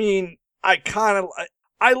 I mean,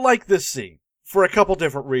 I like this scene for a couple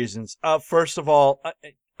different reasons. First of all,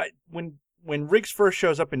 when Riggs first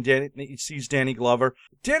shows up and he sees Danny Glover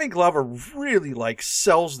really like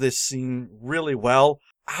sells this scene really well.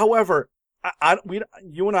 However,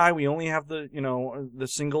 you and I, we only have the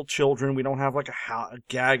single children. We don't have like a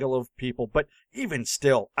gaggle of people. But even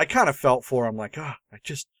still, I kind of felt for him, like,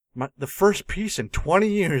 the first piece in 20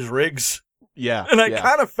 years, Riggs. Yeah, And I yeah.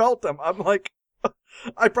 kind of felt them. I'm like,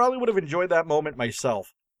 I probably would have enjoyed that moment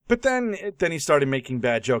myself. But then he started making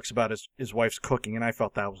bad jokes about his wife's cooking, and I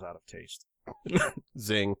felt that was out of taste.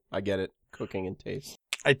 Zing, I get it. Cooking and taste.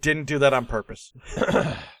 I didn't do that on purpose.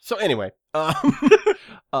 So anyway,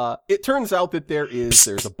 it turns out that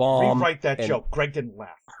there's a bomb. Rewrite that and- joke. Greg didn't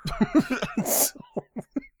laugh.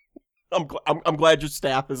 So, I'm glad your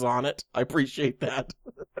staff is on it. I appreciate that.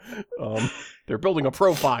 They're building a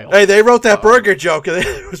profile. Hey, they wrote that burger joke, and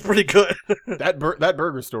it was pretty good. That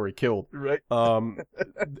burger story killed. Right.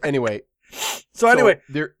 Anyway. So anyway,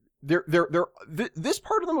 this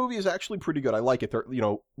part of the movie is actually pretty good. I like it.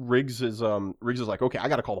 Riggs is like, okay, I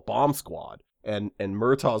got to call the bomb squad. And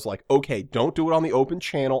Murtaugh's like, okay, don't do it on the open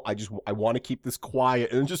channel. I want to keep this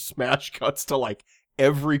quiet. And then just smash cuts to like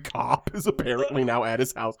every cop is apparently now at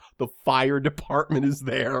his house. The fire department is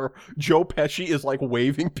there. Joe Pesci is like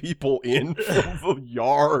waving people in from the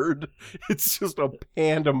yard. It's just a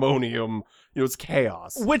pandemonium. It's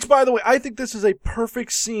chaos. which, by the way, I think this is a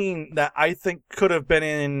perfect scene that I think could have been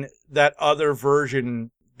in that other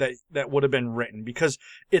version that would have been written, because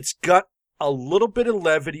it's got a little bit of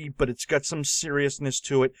levity, but it's got some seriousness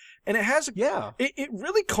to it. And it has, Yeah. it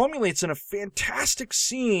really culminates in a fantastic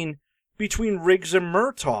scene between Riggs and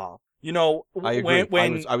Murtaugh. I agree.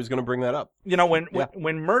 When I was going to bring that up. when Yeah.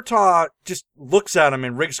 when Murtaugh just looks at him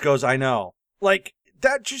and Riggs goes, "I know." Like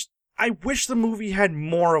that just I wish the movie had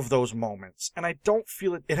more of those moments, and I don't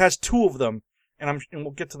feel it. It has two of them, and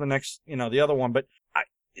we'll get to the next, the other one. But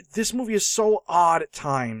this movie is so odd at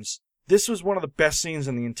times. This was one of the best scenes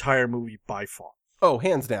in the entire movie by far. Oh,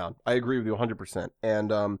 hands down. I agree with you 100%.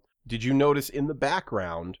 And did you notice in the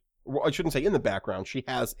background, well, I shouldn't say in the background, she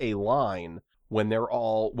has a line when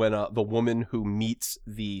the woman who meets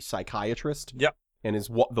the psychiatrist. Yep. And is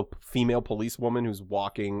the female policewoman who's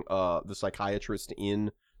walking the psychiatrist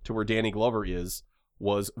in to where Danny Glover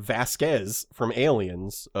was Vasquez from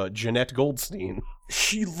Aliens, Jeanette Goldstein.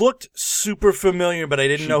 She looked super familiar, but I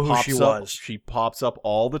didn't know who she was. She pops up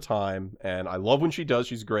all the time, and I love when she does.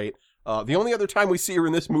 She's great. The only other time we see her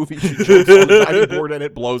in this movie, she jumps on the diving board and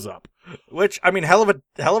it blows up. Which, I mean, hell of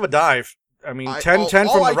a dive. I mean, 10-10 from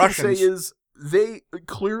all the I Russians. can say is they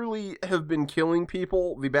clearly have been killing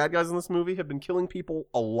people. The bad guys in this movie have been killing people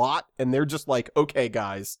a lot, and they're just like, okay,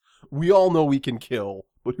 guys, we all know we can kill,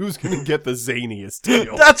 but who's going to get the zaniest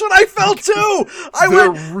kill? That's what I felt too. I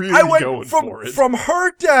went going from, for it. From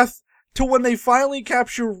her death to when they finally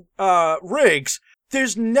capture Riggs.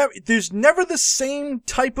 There's never the same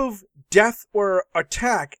type of death or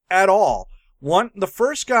attack at all. The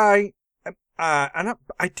first guy,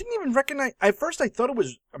 I didn't even recognize. At first, I thought it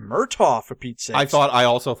was Murtaugh, for Pete's sake. I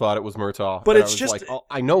also thought it was Murtaugh, But and it's I was just- like, oh,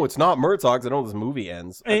 I know it's not Murtaugh because I know this movie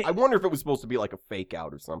ends. Eh. I wonder if it was supposed to be like a fake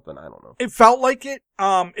out or something. I don't know. It felt like it.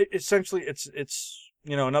 Essentially, it's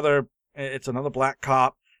another black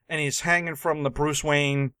cop, and he's hanging from the Bruce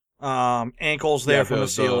Wayne ankles there from the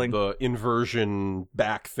ceiling. The inversion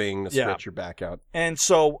back thing to Yeah. stretch your back out. And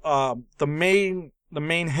so the main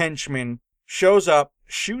henchman shows up,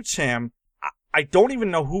 shoots him. I don't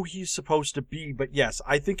even know who he's supposed to be, but yes,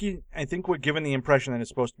 I think we're given the impression that it's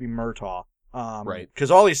supposed to be Murtaugh. Right. Because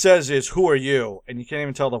all he says is, "Who are you?" And you can't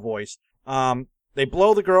even tell the voice. They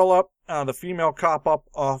blow the girl up, the female cop up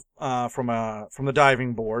off from the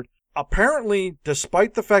diving board. Apparently,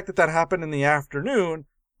 despite the fact that happened in the afternoon,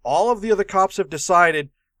 all of the other cops have decided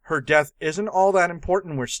her death isn't all that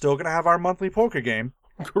important. We're still going to have our monthly poker game.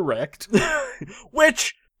 Correct.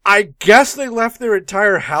 Which, I guess they left their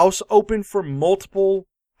entire house open for multiple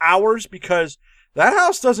hours, because that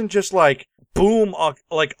house doesn't just like boom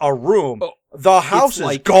like a room. Oh, the house It's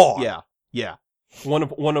is gone. Yeah. One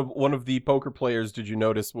of the poker players, did you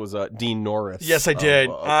notice, was Dean Norris? Yes, I did.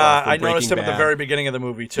 from I Breaking noticed him at the Bad. very beginning of the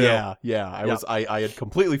movie too. Yeah. Yep. I had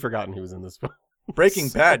completely forgotten he was in this film. Breaking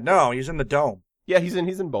Bad. No, he's in the Dome. Yeah, he's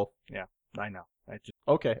in both. I know.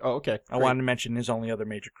 Okay. Oh, okay. I wanted to mention his only other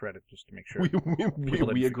major credit just to make sure.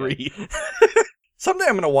 We agree. Someday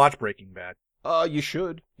I'm going to watch Breaking Bad. You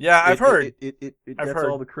should. Yeah, I've heard. It I've gets heard.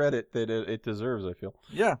 all the credit that it deserves, I feel.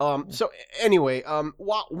 Yeah. So anyway,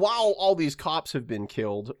 while all these cops have been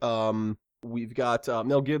killed, we've got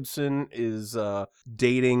Mel Gibson is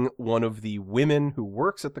dating one of the women who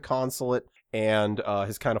works at the consulate and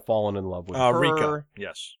has kind of fallen in love with her. Rika.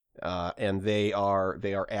 Yes. And they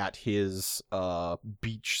are at his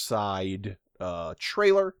beachside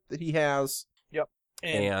trailer that he has. Yep.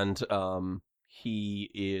 And he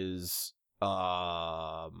is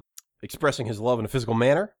expressing his love in a physical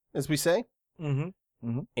manner, as we say.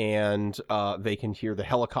 Mm-hmm. And they can hear the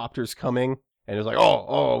helicopters coming, and it's like,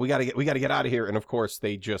 oh, we gotta get out of here. And of course,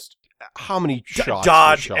 they just how many shots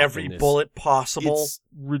dodge shot every in this? bullet possible.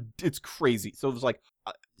 It's crazy. So there's like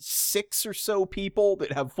 6 or so people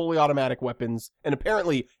that have fully automatic weapons, and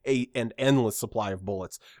apparently an endless supply of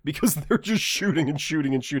bullets because they're just shooting and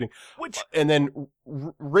shooting and shooting. And then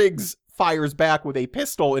Riggs fires back with a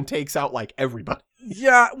pistol and takes out like everybody.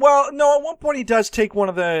 Yeah, well, no, at one point he does take one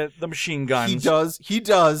of the machine guns. He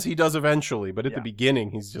does eventually, but at the beginning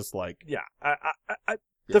he's just like, yeah.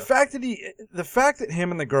 The fact that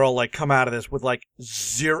him and the girl like come out of this with like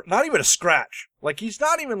zero, not even a scratch. Like he's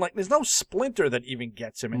not even like there's no splinter that even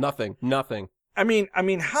gets him. Nothing. I mean,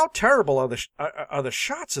 how terrible are the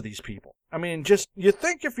shots of these people? I mean, just you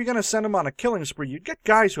think if you're gonna send them on a killing spree, you'd get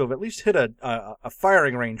guys who have at least hit a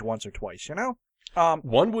firing range once or twice, you know?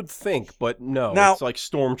 One would think, but no, now, it's like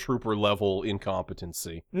stormtrooper level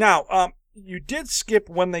incompetency. Now, you did skip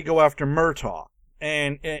when they go after Murtaugh,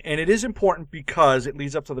 and it is important because it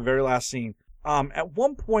leads up to the very last scene. At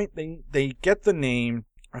one point they get the name,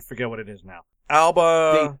 I forget what it is now.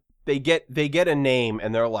 Alba. They get a name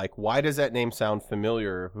and they're like, why does that name sound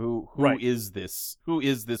familiar? Who is this? Who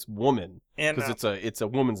is this woman? Because it's a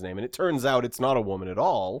woman's name, and it turns out it's not a woman at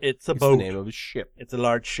all. It's boat. The name of a ship. It's a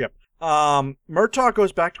large ship. Murtaugh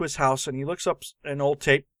goes back to his house and he looks up an old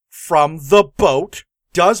tape from The Boat.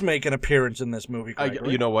 Does make an appearance in this movie.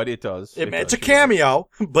 You know what? It does. It's a cameo,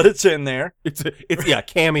 but it's in there.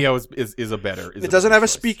 Cameo is a better. It doesn't have a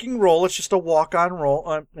speaking role. It's just a walk-on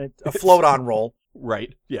role, a float-on role.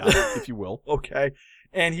 Right. Yeah, if you will. Okay.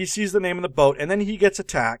 And he sees the name of the boat, and then he gets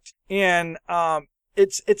attacked. And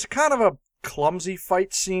it's kind of a clumsy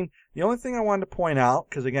fight scene. The only thing I wanted to point out,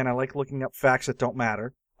 because again, I like looking up facts that don't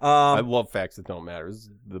matter. I love facts that don't matter. This is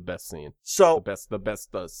the best scene. So the best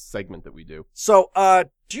segment that we do. So,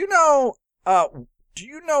 do you know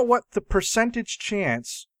what the percentage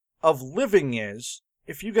chance of living is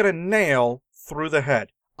if you get a nail through the head?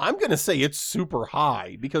 I'm going to say it's super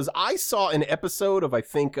high because I saw an episode of, I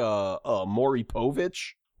think, Maury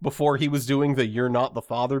Povich before he was doing the You're Not the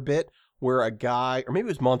Father bit where a guy, or maybe it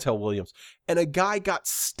was Montel Williams, and a guy got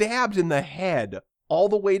stabbed in the head all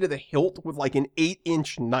the way to the hilt with like an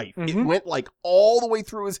 8-inch knife. Mm-hmm. It went like all the way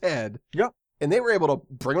through his head. Yep. And they were able to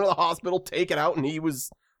bring him to the hospital, take it out, and he was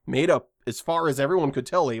made up, as far as everyone could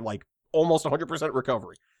tell, like almost 100%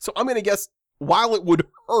 recovery. So I'm going to guess while it would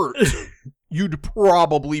hurt, you'd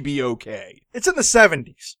probably be okay. It's in the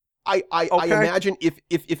 70s. I imagine if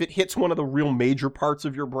it hits one of the real major parts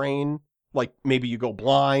of your brain, like maybe you go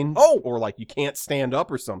blind, or like you can't stand up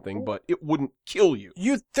or something, but it wouldn't kill you.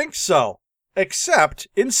 You'd think so. Except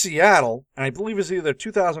in Seattle, and I believe it was either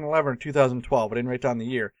 2011 or 2012, I didn't write down the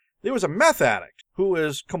year, there was a meth addict who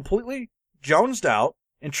was completely jonesed out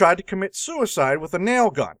and tried to commit suicide with a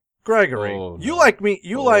nail gun. Gregory, you like me,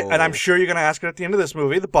 and I'm sure you're going to ask it at the end of this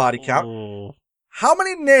movie, the body count. How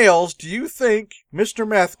many nails do you think Mr.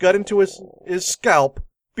 Meth got into his scalp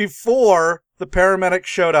before the paramedics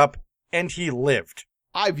showed up and he lived?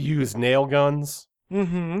 I've used nail guns.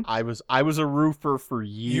 Mm-hmm. I was a roofer for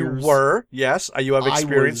years. You were? Yes. You have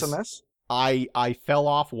experience in this? I fell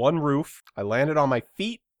off one roof. I landed on my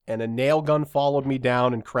feet, and a nail gun followed me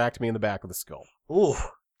down and cracked me in the back of the skull. Ooh.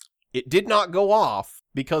 It did not go off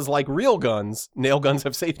because, like real guns, nail guns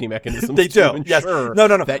have safety mechanisms. They do. To ensure No.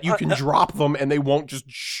 that you can drop them and they won't just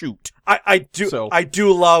shoot. I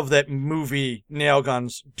do love that movie nail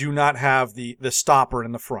guns do not have the stopper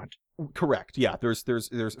in the front. Correct. Yeah. There's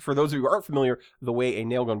for those of you who aren't familiar, the way a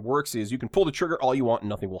nail gun works is you can pull the trigger all you want and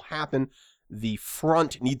nothing will happen. The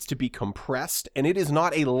front needs to be compressed, and it is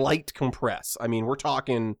not a light compress. I mean, we're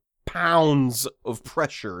talking pounds of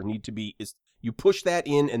pressure need to be. You push that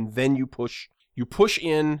in, and then you push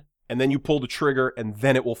in, and then you pull the trigger, and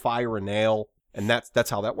then it will fire a nail, and that's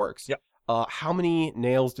how that works. Yep. How many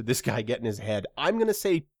nails did this guy get in his head? I'm gonna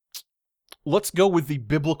say, let's go with the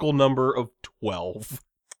biblical number of 12.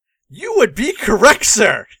 You would be correct,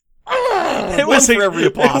 sir. It One for every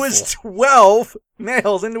it apostle. was 12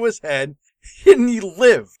 nails into his head, and he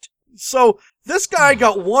lived. So this guy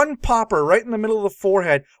got one popper right in the middle of the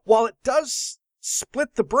forehead. While it does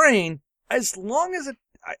split the brain, as long as it,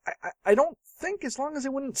 I don't think as long as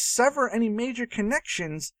it wouldn't sever any major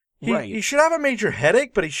connections, he should have a major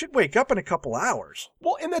headache, but he should wake up in a couple hours.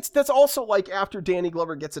 Well, and that's also like after Danny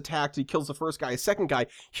Glover gets attacked, he kills the first guy, a second guy,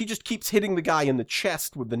 he just keeps hitting the guy in the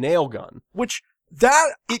chest with the nail gun. Which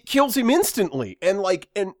It kills him instantly, and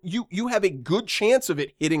you have a good chance of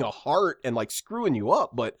it hitting a heart and like screwing you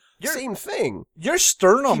up, but same thing. Your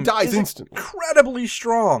sternum He dies is instantly. incredibly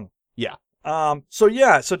strong. Yeah.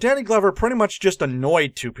 So Danny Glover pretty much just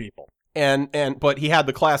annoyed two people. But he had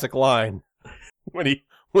the classic line when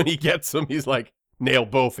he gets him, he's like, nail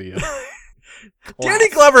both of you. Danny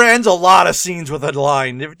Glover ends a lot of scenes with a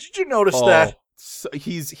line. Did you notice that? So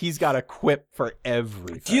he's got a quip for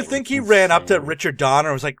everything. Do you think he It's ran up to insane. Richard Donner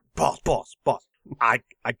and was like, boss, I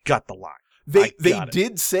got the line. They got it."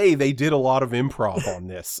 did say they did a lot of improv on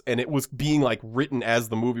this, and it was being like written as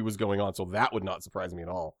the movie was going on, so that would not surprise me at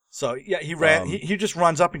all. So yeah, he ran. He just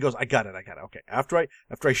runs up and goes, I got it. Okay. After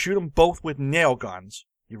I shoot them both with nail guns.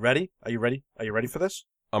 You ready? Are you ready for this?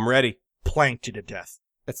 I'm ready. Planked you to death.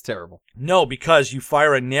 That's terrible. No, because you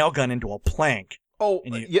fire a nail gun into a plank. Oh,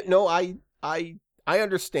 And you- yeah, no, I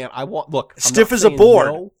understand. I'm Stiff not as a saying board.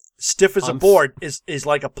 no. Stiff as a I'm board is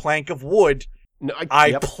like a plank of wood. No, I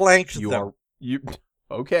yep, planked you them. are you.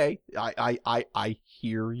 Okay, I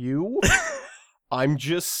hear you. I'm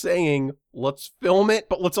just saying, let's film it,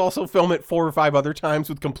 but let's also film it 4 or 5 other times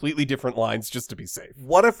with completely different lines just to be safe.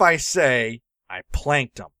 What if I say I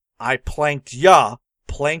planked them? I planked ya,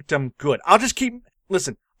 planked them good.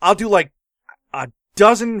 Listen, I'll do like a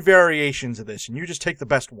dozen variations of this, and you just take the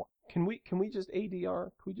best one. Can we just ADR?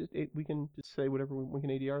 We can just say whatever we can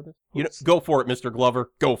ADR this? Go for it, Mr.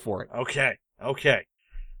 Glover. Go for it. Okay.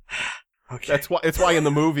 It's why in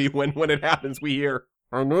the movie when it happens we hear,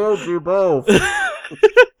 I nailed you both.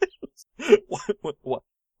 What?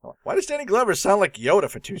 Why does Danny Glover sound like Yoda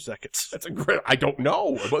for 2 seconds? That's a great. I don't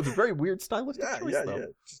know. It was a very weird stylistic choice, though.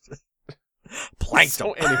 Planked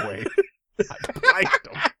So him. anyway, I planked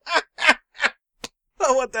him.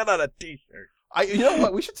 I want that on a t-shirt. You know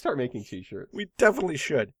what? We should start making t-shirts. We definitely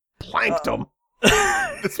should. Planked him.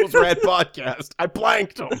 This was Rad Podcast. I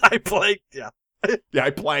planked him. I planked you. Yeah, I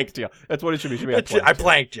planked you. That's what it should be. It should be I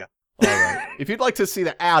planked you. All right. If you'd like to see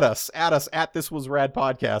that, at us at This Was Rad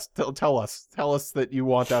Podcast. Tell us that you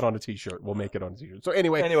want that on a t-shirt. We'll make it on a t-shirt. So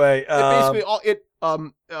anyway, basically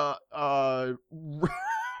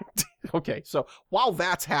okay. So while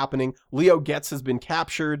that's happening, Leo Getz has been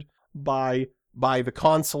captured by the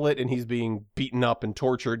consulate, and he's being beaten up and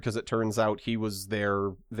tortured because it turns out he was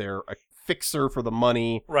their fixer for the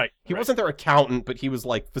money. Right. He wasn't their accountant, but he was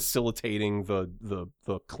like facilitating the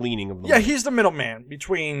cleaning of the Yeah, money. he's the middleman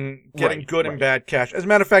between getting Right, good and right. bad cash. As a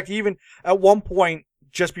matter of fact, even at one point,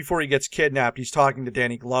 just before he gets kidnapped, he's talking to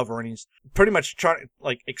Danny Glover, and he's pretty much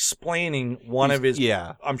explaining one of his,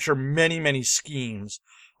 I'm sure, many, many schemes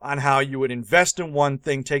on how you would invest in one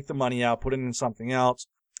thing, take the money out, put it in something else,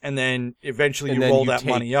 and then eventually And you then roll you that take-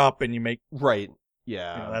 money up and you make... Right.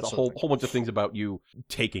 Yeah, You know, that the sort of whole bunch of things about you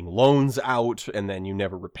taking loans out and then you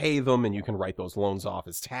never repay them, and you can write those loans off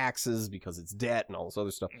as taxes because it's debt and all this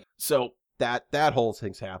other stuff. So that whole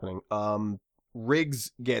thing's happening.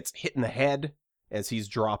 Riggs gets hit in the head as he's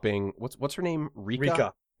dropping what's her name?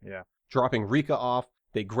 Rika. Yeah. Dropping Rika off.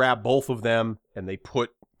 They grab both of them and they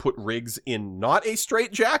put Riggs in not a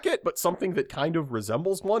straight jacket, but something that kind of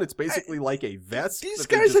resembles one. It's basically like a vest. These that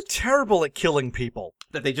they guys are just- terrible at killing people.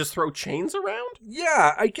 that they just throw chains around.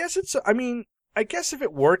 Yeah, I guess I guess if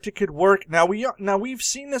it worked, it could work. Now we've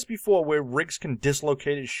seen this before where Riggs can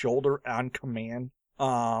dislocate his shoulder on command.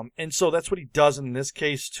 And so that's what he does in this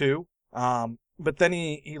case too. But then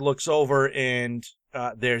he looks over and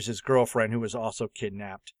there's his girlfriend who was also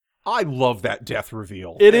kidnapped. I love that death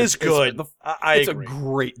reveal. It is good. I It's agree. a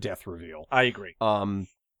great death reveal. I agree.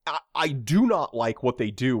 I do not like what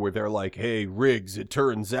they do where they're like, hey, Riggs, it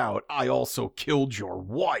turns out I also killed your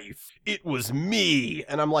wife. It was me.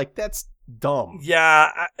 And I'm like, that's dumb. Yeah,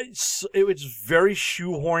 it was very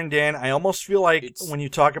shoehorned in. I almost feel like when you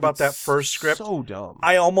talk about that first script, so dumb.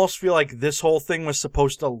 I almost feel like this whole thing was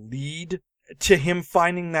supposed to lead to him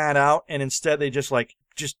finding that out, and instead they just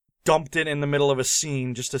dumped it in the middle of a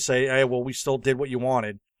scene just to say, hey, well, we still did what you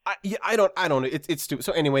wanted. I don't know. It's stupid.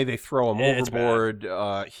 So anyway, they throw him It's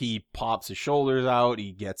overboard. He pops his shoulders out.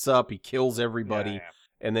 He gets up. He kills everybody. Yeah.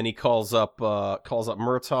 And then he calls up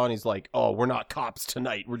Murtaugh, and he's like, oh, we're not cops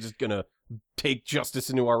tonight. We're just going to take justice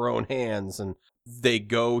into our own hands. And they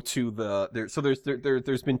go to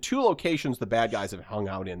there's been 2 locations the bad guys have hung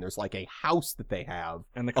out in. There's like a house that they have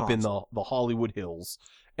And the up in consulate. the Hollywood Hills,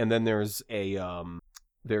 and then there's the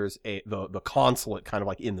consulate kind of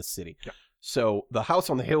like in the city. Yeah. So the house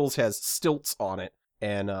on the hills has stilts on it,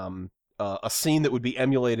 and a scene that would be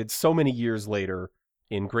emulated so many years later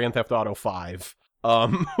in Grand Theft Auto 5.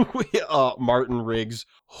 Martin Riggs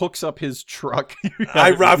hooks up his truck.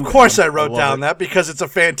 Of course I wrote love down it. that because it's a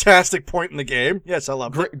fantastic point in the game. Yes, I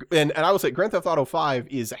love it. And I will say Grand Theft Auto 5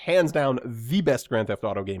 is hands down the best Grand Theft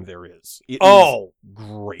Auto game there is. It Oh, is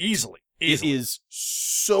great. easily. It is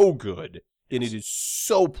so good, and it is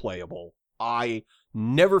so playable. I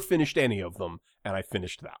never finished any of them, and I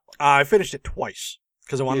finished that one. I finished it twice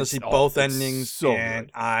because I wanted to see both it's endings, so and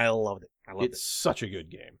good. I loved it. I loved It's such a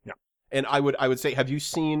good game. Yeah. And I would say, have you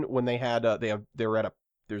seen when they had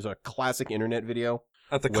there's a classic internet video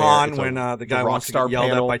it. At the where con it's when the guy wants to Rockstar get yelled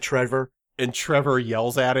panel. at by Trevor. and Trevor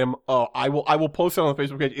yells at him. Oh, I will post it on the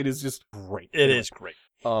Facebook page. It is just great. It is great.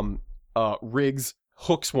 Riggs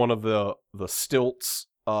hooks one of the stilts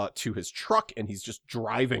to his truck, and he's just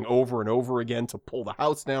driving over and over again to pull the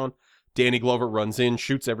house down. Danny Glover runs in,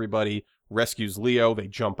 shoots everybody, rescues Leo. They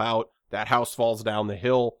jump out. That house falls down the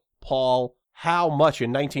hill. Paul, how much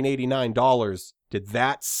in 1989 dollars did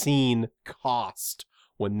that scene cost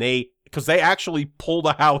when because they actually pulled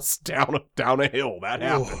a house down a hill? That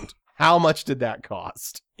happened. How much did that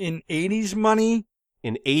cost? In 80s money?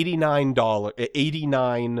 In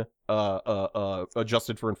 $89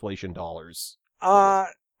 adjusted for inflation dollars.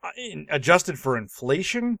 Adjusted for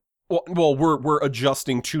inflation? Well, we're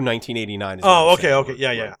adjusting to 1989. is what Oh, I'm okay, saying. okay,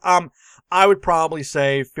 yeah. I would probably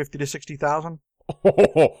say 50 to 60,000.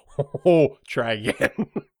 Try again.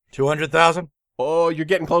 200,000. Oh, you're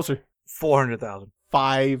getting closer. 400,000.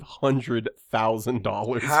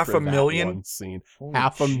 $500,000. Half for a million? That one scene. Oh,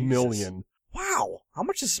 Half a Jesus. million. Wow, how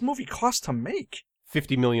much does this movie cost to make?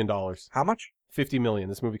 $50 million. How much? $50 million.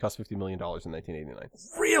 This movie cost $50 million in 1989.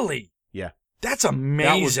 Really? Yeah. That's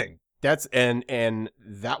amazing. That's and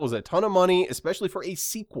that was a ton of money, especially for a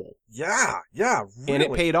sequel. Yeah, really. And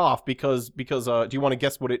it paid off because do you want to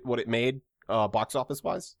guess what it made box office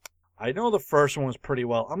wise? I know the first one was pretty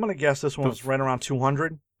well. I'm gonna guess this one was right around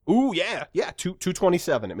 200. Ooh, yeah,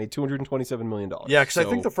 227. It made $227 million. Yeah, because I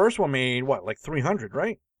think the first one made like 300,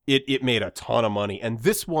 right? It made a ton of money, and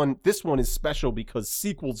this one is special because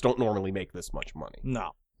sequels don't normally make this much money.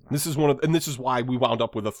 No. This is this is why we wound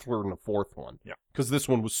up with a third and a fourth one. Yeah. Because this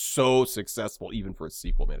one was so successful, even for a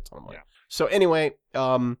sequel, made a ton of money. Yeah. So anyway,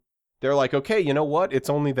 they're like, okay, you know what? It's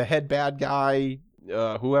only the head bad guy,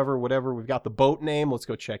 whoever, whatever. We've got the boat name. Let's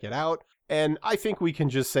go check it out. And I think we can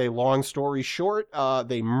just say, long story short,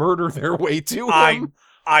 they murder their way to him.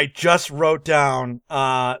 I just wrote down,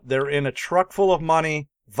 they're in a truck full of money.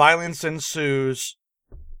 Violence ensues.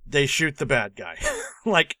 They shoot the bad guy.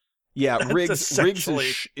 Yeah, That's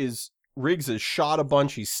Riggs is shot a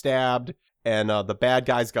bunch. He's stabbed, and the bad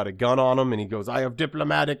guy's got a gun on him, and he goes, "I have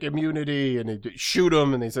diplomatic immunity," and they shoot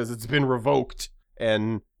him, and he says it's been revoked,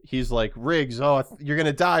 and he's like, "Riggs, oh, you're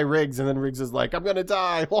gonna die, Riggs," and then Riggs is like, "I'm gonna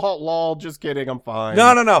die, lol, just kidding, I'm fine."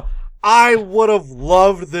 No. I would have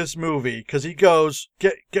loved this movie because he goes,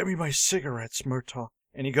 "Get me my cigarettes, Murtaugh,"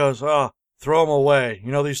 and he goes, "Oh, throw them away.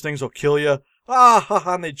 You know these things will kill you."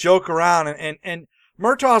 And they joke around, and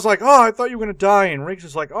Murtaugh's like, "Oh, I thought you were going to die." And Riggs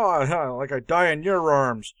is like, "Oh, like I die in your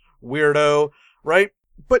arms, weirdo." Right?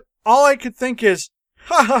 But all I could think is,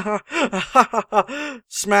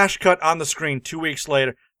 smash cut on the screen 2 weeks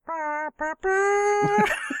later.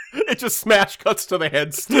 It just smash cuts to the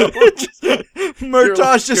head still.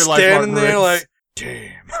 Murtaugh's just you're like standing Martin there Riggs.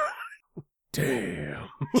 like, Damn.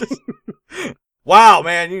 wow,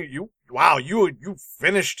 man, you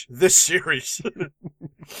finished this series.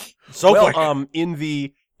 So quick. In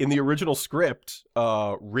the original script,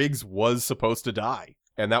 Riggs was supposed to die,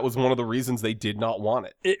 and that was one of the reasons they did not want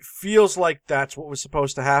it. It feels like that's what was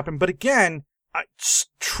supposed to happen. But again,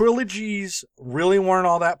 trilogies really weren't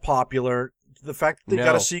all that popular. The fact that they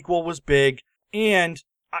got No. a sequel was big. And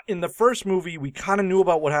in the first movie, we kind of knew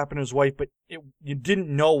about what happened to his wife, but you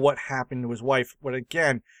didn't know what happened to his wife. But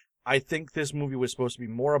again, I think this movie was supposed to be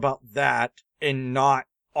more about that and not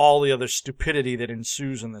all the other stupidity that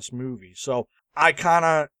ensues in this movie. So I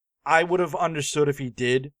would have understood if he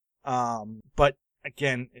did. But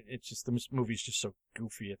again, it's just, the movie's just so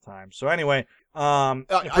goofy at times. So anyway,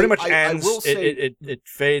 it pretty much ends. I will say it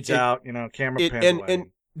fades out, camera pans away. and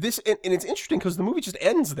it's interesting because the movie just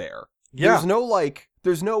ends there. Yeah.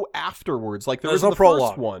 There's no afterwards. Like there There's was in no the prologue.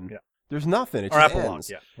 first one. Yeah. There's nothing. It Or just epilogue, ends.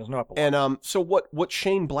 yeah. There's no epilogue. And so what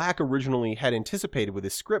Shane Black originally had anticipated with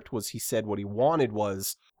his script was he said what he wanted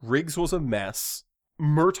was Riggs was a mess.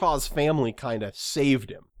 Murtaugh's family kind of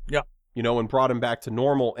saved him. Yeah. You know, and brought him back to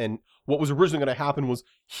normal. And what was originally going to happen was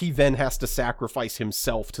he then has to sacrifice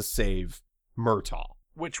himself to save Murtaugh.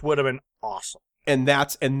 Which would have been awesome. And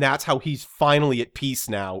that's how he's finally at peace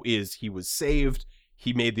now, is he was saved.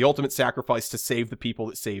 He made the ultimate sacrifice to save the people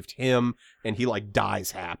that saved him, and he like dies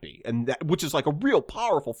happy. And that, which is like a real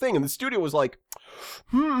powerful thing. And the studio was like,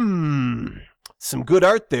 some good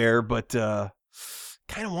art there, but kind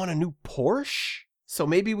of want a new Porsche. So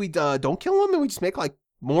maybe we don't kill him and we just make like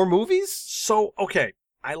more movies? So, okay.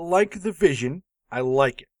 I like the vision. I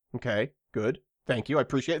like it. Okay, good. Thank you. I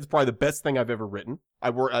appreciate it. It's probably the best thing I've ever written. I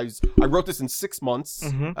wrote this in 6 months.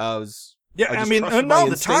 Mhm. I Yeah, just mean, trusted my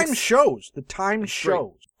the time instincts. shows. The time It's great.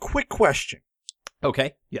 shows. Quick question.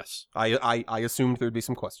 Okay, yes. I assumed there'd be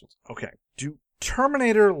some questions. Okay. Do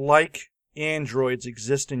Terminator-like androids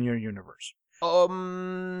exist in your universe?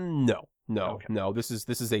 No. Okay. No. This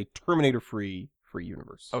is a Terminator-free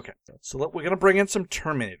universe. Okay. So we're going to bring in some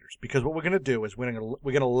Terminators, because what we're going to do is we're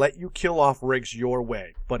going to let you kill off Riggs your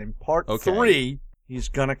way. But in part Okay. 3, he's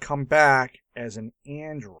going to come back as an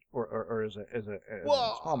android or as an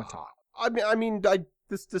automaton.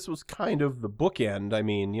 This was kind of the bookend. I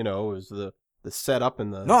mean, you know, it was the setup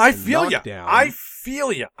and the No, I the feel you. knockdown. I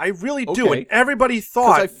feel you. I really do. Okay. And everybody 'Cause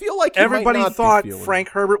thought I feel like you might everybody not be thought feeling Frank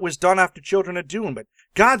Herbert was done after Children of Dune, but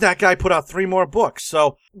God, that guy put out 3 more books.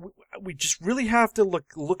 So we just really have to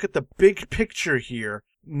look at the big picture here.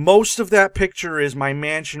 Most of that picture is my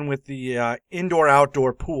mansion with the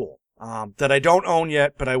indoor-outdoor pool that I don't own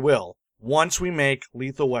yet, but I will once we make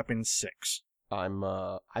Lethal Weapon 6.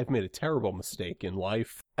 I've made a terrible mistake in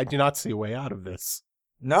life. I do not see a way out of this.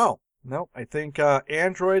 No, I think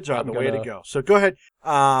androids are I'm the way to gonna- go. So go ahead.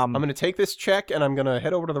 I'm going to take this check and I'm going to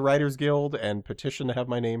head over to the Writers Guild and petition to have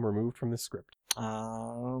my name removed from this script.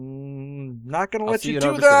 Not going to I'll let see you in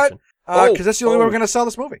do that arbitration. because that's the only way we're going to sell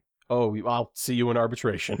this movie. Oh, I'll see you in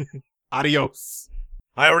arbitration. Adios.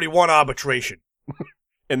 I already won arbitration.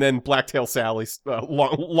 And then Blacktail Sally,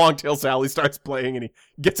 Longtail Sally starts playing, and he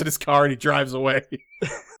gets in his car and he drives away.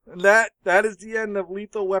 That is the end of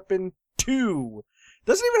Lethal Weapon 2.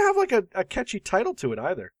 Doesn't even have like a catchy title to it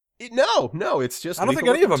either. No, it's just. I don't think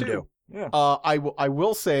Lethal any of them Weapon 2. do. Yeah. I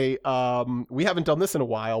will say, we haven't done this in a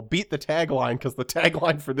while. Beat the tagline, because the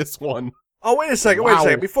tagline for this one. Oh, wait a second.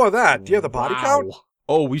 Wow. Before that, do you have the body Wow. count?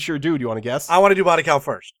 Oh, we sure do. Do you want to guess? I want to do body count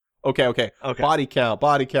first. Okay. Okay. Body count.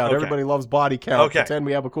 Okay. Everybody loves body count. Okay. Pretend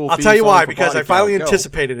we have a cool. I'll theme tell you song why, for because body I finally count. Go.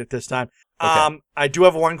 anticipated it this time. Okay. I do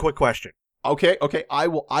have one quick question. Okay. I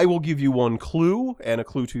will give you one clue, and a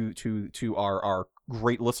clue to our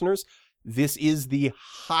great listeners. This is the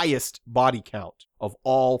highest body count of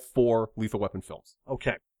all 4 Lethal Weapon films.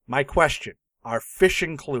 Okay. My question. Are fish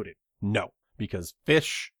included? No, because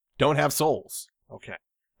fish don't have souls. Okay.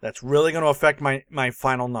 That's really going to affect my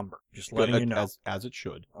final number. Just letting you know. As it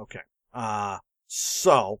should. Okay.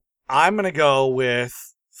 So I'm going to go with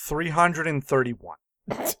 331.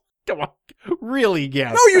 Come on. Really,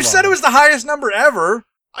 guess. No, you said it was the highest number ever.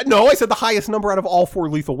 No, I said the highest number out of all 4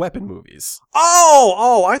 Lethal Weapon movies.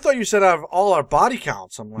 Oh, I thought you said out of all our body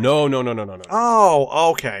counts. I'm like, No.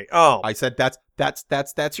 Oh, okay. Oh, I said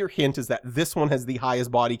that's your hint, is that this one has the highest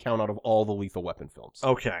body count out of all the Lethal Weapon films.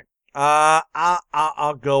 okay.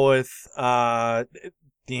 I'll go with the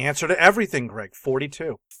answer to everything, Greg.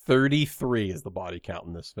 42. 33 is the body count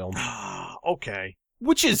in this film, Okay.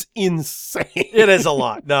 which is insane. It is a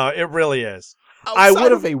lot. No, it really is.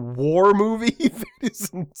 Outside of a war movie,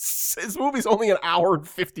 this movie's only an hour and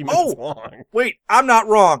 50 minutes long. Wait, I'm not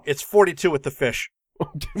wrong. It's 42 with the fish.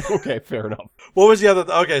 Okay, fair enough. What was the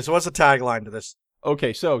other? Okay, so what's the tagline to this?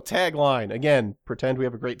 Okay, so tagline. Again, pretend we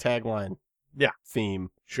have a great tagline. Yeah. Theme.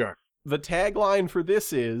 Sure. The tagline for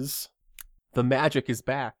this is, "The magic is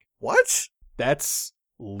back." What? That's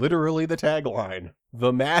literally the tagline.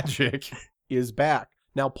 The magic is back.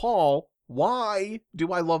 Now, Paul, why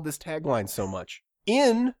do I love this tagline so much?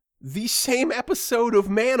 In the same episode of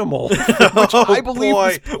Manimal, which I believe boy.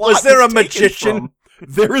 this plot Was there is a taken magician? from,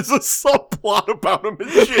 there is a subplot about a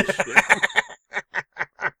magician.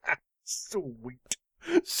 Sweet.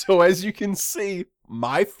 So as you can see,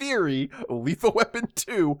 my theory, Lethal Weapon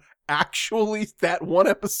 2, actually that one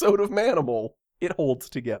episode of Manimal, it holds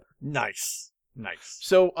together. Nice.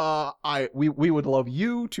 So we would love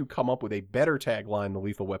you to come up with a better tagline to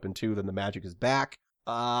Lethal Weapon 2 than "The magic is back."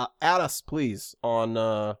 At us, please,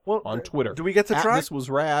 on Twitter. Do we get to At try? This was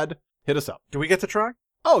rad. Hit us up. Do we get to try?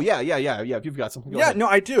 Oh yeah. If you've got something, go Yeah, ahead. no,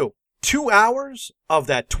 I do. 2 hours of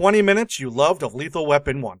that 20 minutes you loved of Lethal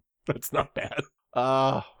Weapon 1. That's not bad.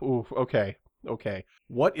 Okay.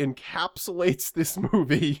 What encapsulates this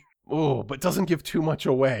movie? Ooh, but doesn't give too much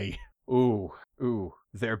away. Ooh,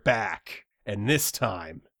 they're back. And this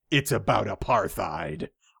time, it's about apartheid.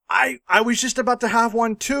 I was just about to have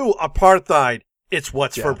one too. Apartheid. It's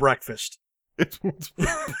what's for breakfast.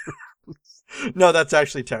 No, that's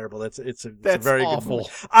actually terrible. It's a very awful. good movie.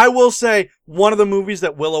 I will say one of the movies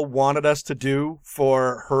that Willow wanted us to do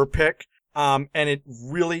for her pick, and it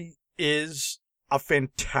really is a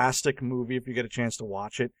fantastic movie if you get a chance to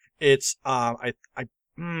watch it. It's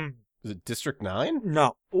Is it District 9?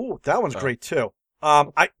 No. Ooh, that one's great too.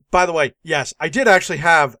 By the way, yes, I did actually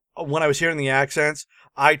have, when I was hearing the accents,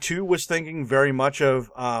 I too was thinking very much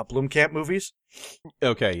of Blomkamp movies.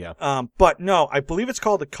 Okay, yeah. But no, I believe it's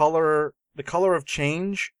called The Color of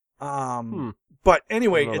Change. But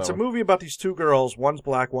anyway, it's a movie about these two girls, one's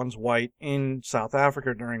black, one's white, in South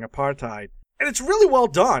Africa during apartheid. And it's really well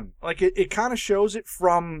done. Like, it kind of shows it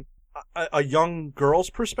from a young girl's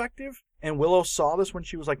perspective. And Willow saw this when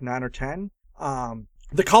she was like 9 or 10.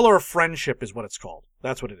 The Color of Friendship is what it's called.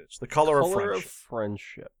 That's what it is. The Color of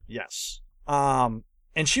Friendship. Yes. And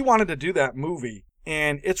she wanted to do that movie,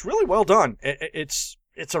 and it's really well done. It's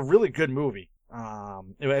a really good movie. I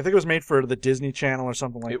think it was made for the Disney Channel or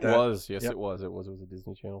something like that. It was. Yes, Yep. it was. It was a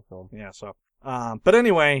Disney Channel film. Yeah. So, but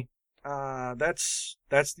anyway, that's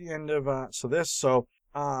the end of this. So,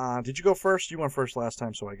 did you go first? You went first last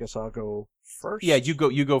time, so I guess I'll go first. Yeah, you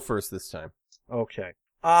go first this time. Okay.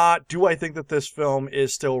 Do I think that this film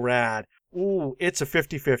is still rad? Ooh, it's a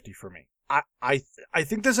 50-50 for me. I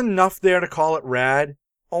think there's enough there to call it rad,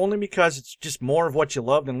 only because it's just more of what you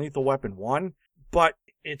loved in Lethal Weapon 1, but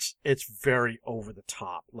it's very over the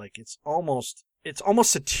top. Like, it's almost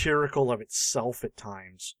satirical of itself at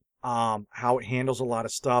times. How it handles a lot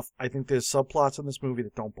of stuff. I think there's subplots in this movie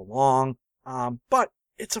that don't belong. But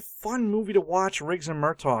it's a fun movie to watch. Riggs and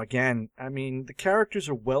Murtaugh again. I mean, the characters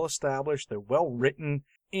are well established, they're well written,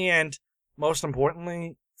 and most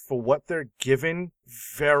importantly, for what they're given,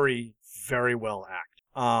 very, very well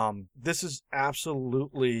acted. This is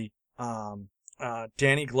absolutely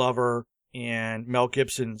Danny Glover and Mel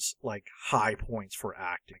Gibson's like high points for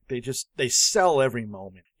acting. They sell every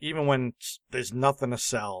moment, even when there's nothing to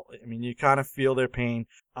sell. I mean, you kind of feel their pain.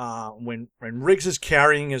 When Riggs is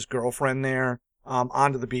carrying his girlfriend there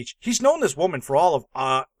onto the beach, he's known this woman for all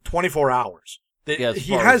of 24 hours.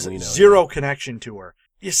 He has zero connection to her.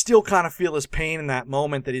 You still kind of feel his pain in that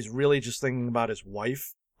moment that he's really just thinking about his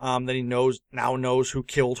wife. That he now knows who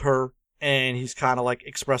killed her, and he's kind of like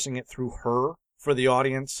expressing it through her for the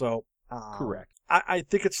audience. So correct. I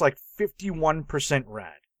think it's like 51%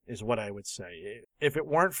 rad is what I would say. If it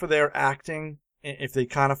weren't for their acting, if they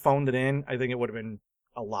kind of phoned it in, I think it would have been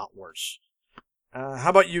a lot worse. How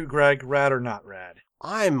about you, Greg? Rad or not rad?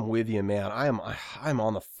 I'm with you, man. I'm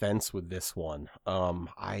on the fence with this one.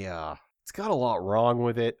 It's got a lot wrong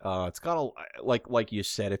with it. It's got like you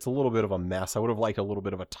said, it's a little bit of a mess. I would have liked a little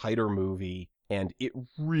bit of a tighter movie, and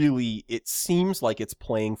it seems like it's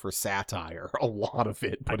playing for satire, a lot of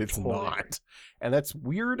it, but it's not. And that's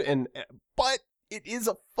weird, but it is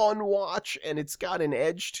a fun watch, and it's got an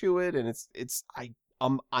edge to it, and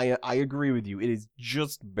I agree with you. It is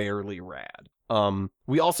just barely rad.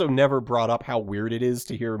 We also never brought up how weird it is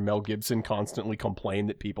to hear Mel Gibson constantly complain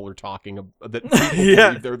that people are talking that people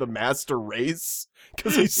believe they're the master race.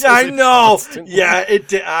 I know. Yeah, it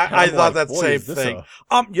did. I thought that same thing.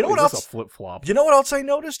 You know what else? A flip flop. You know what else I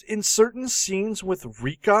noticed in certain scenes with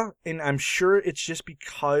Rika, and I'm sure it's just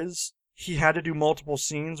because he had to do multiple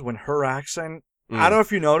scenes when her accent. I don't know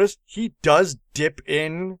if you noticed, he does dip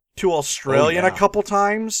in to Australian a couple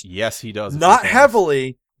times. Yes, he does. Not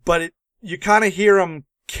heavily, but you kind of hear him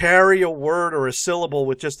carry a word or a syllable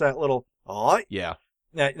with just that little,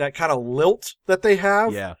 that kind of lilt that they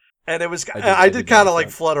have. Yeah. And it was, I did kind of like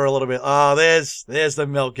flutter a little bit. Oh, there's the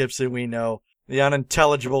Mel Gibson we know, the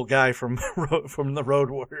unintelligible guy from The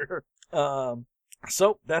Road Warrior.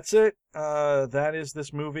 So that's it. That is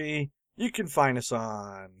this movie. You can find us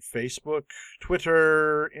on Facebook,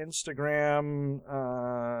 Twitter, Instagram.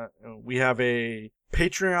 We have a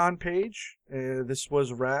Patreon page. This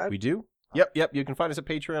was rad. We do. Yep. You can find us at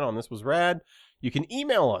Patreon on This Was Rad. You can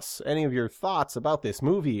email us any of your thoughts about this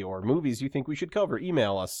movie or movies you think we should cover.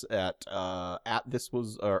 Email us at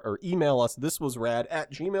email us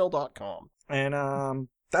thiswasrad@gmail.com. And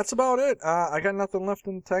that's about it. I got nothing left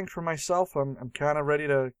in the tank for myself. I'm kind of ready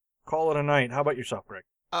to call it a night. How about yourself, Greg?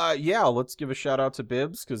 Yeah, let's give a shout out to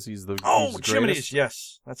Bibbs because he's the Chimneys,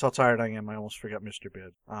 yes. That's how tired I am. I almost forgot Mr.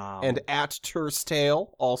 Bibbs. And at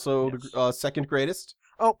Terstale, also the second greatest.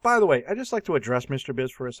 Oh, by the way, I'd just like to address Mr.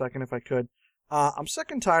 Bibbs for a second, if I could. I'm sick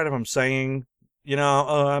and tired of him saying, you know,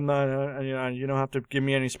 oh, I'm not, you don't have to give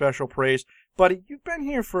me any special praise. Buddy, you've been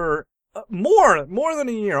here for more than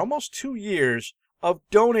a year, almost 2 years of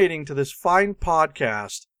donating to this fine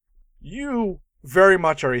podcast. You very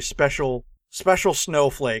much are a special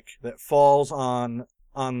snowflake that falls on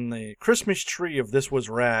the Christmas tree of This Was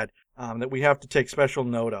Rad, that we have to take special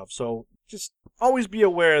note of. So just always be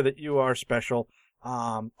aware that you are special.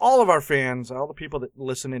 All of our fans, all the people that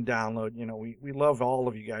listen and download, you know, we love all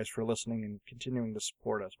of you guys for listening and continuing to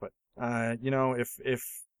support us. But, you know,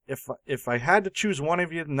 if I had to choose one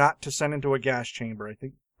of you not to send into a gas chamber, I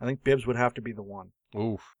think Bibbs would have to be the one.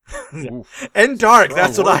 Oof. Oof. And dark, Strong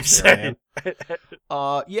that's what I words say.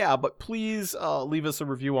 there, yeah, but please leave us a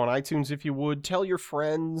review on iTunes if you would. Tell your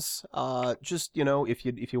friends. Just, you know, if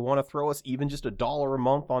you want to throw us even just $1 a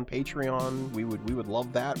month on Patreon, we would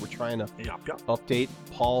love that. We're trying to update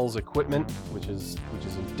Paul's equipment, which is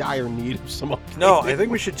in dire need of some updating. No, I think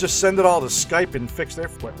we should just send it all to Skype and fix their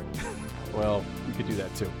equipment. Well, we could do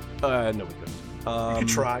that too. No, we couldn't. You can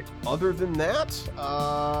try. Other than that,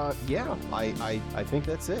 yeah, I think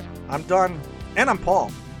that's it. I'm done. And I'm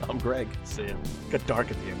Paul. I'm Greg. See ya. Got dark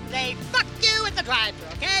at the end. Say fuck you at the drive-thru,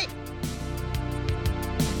 okay?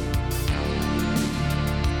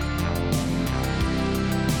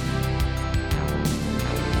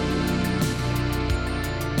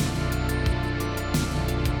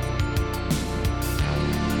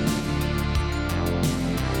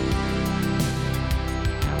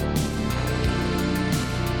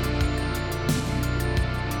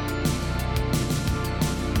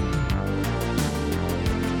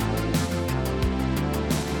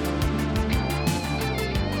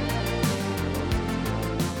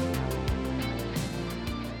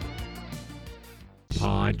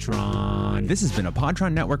 Podtron. This has been a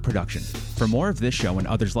Podtron Network production. For more of this show and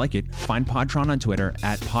others like it, find Podtron on Twitter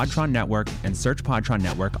 @Podtron Network and search Podtron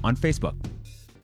Network on Facebook.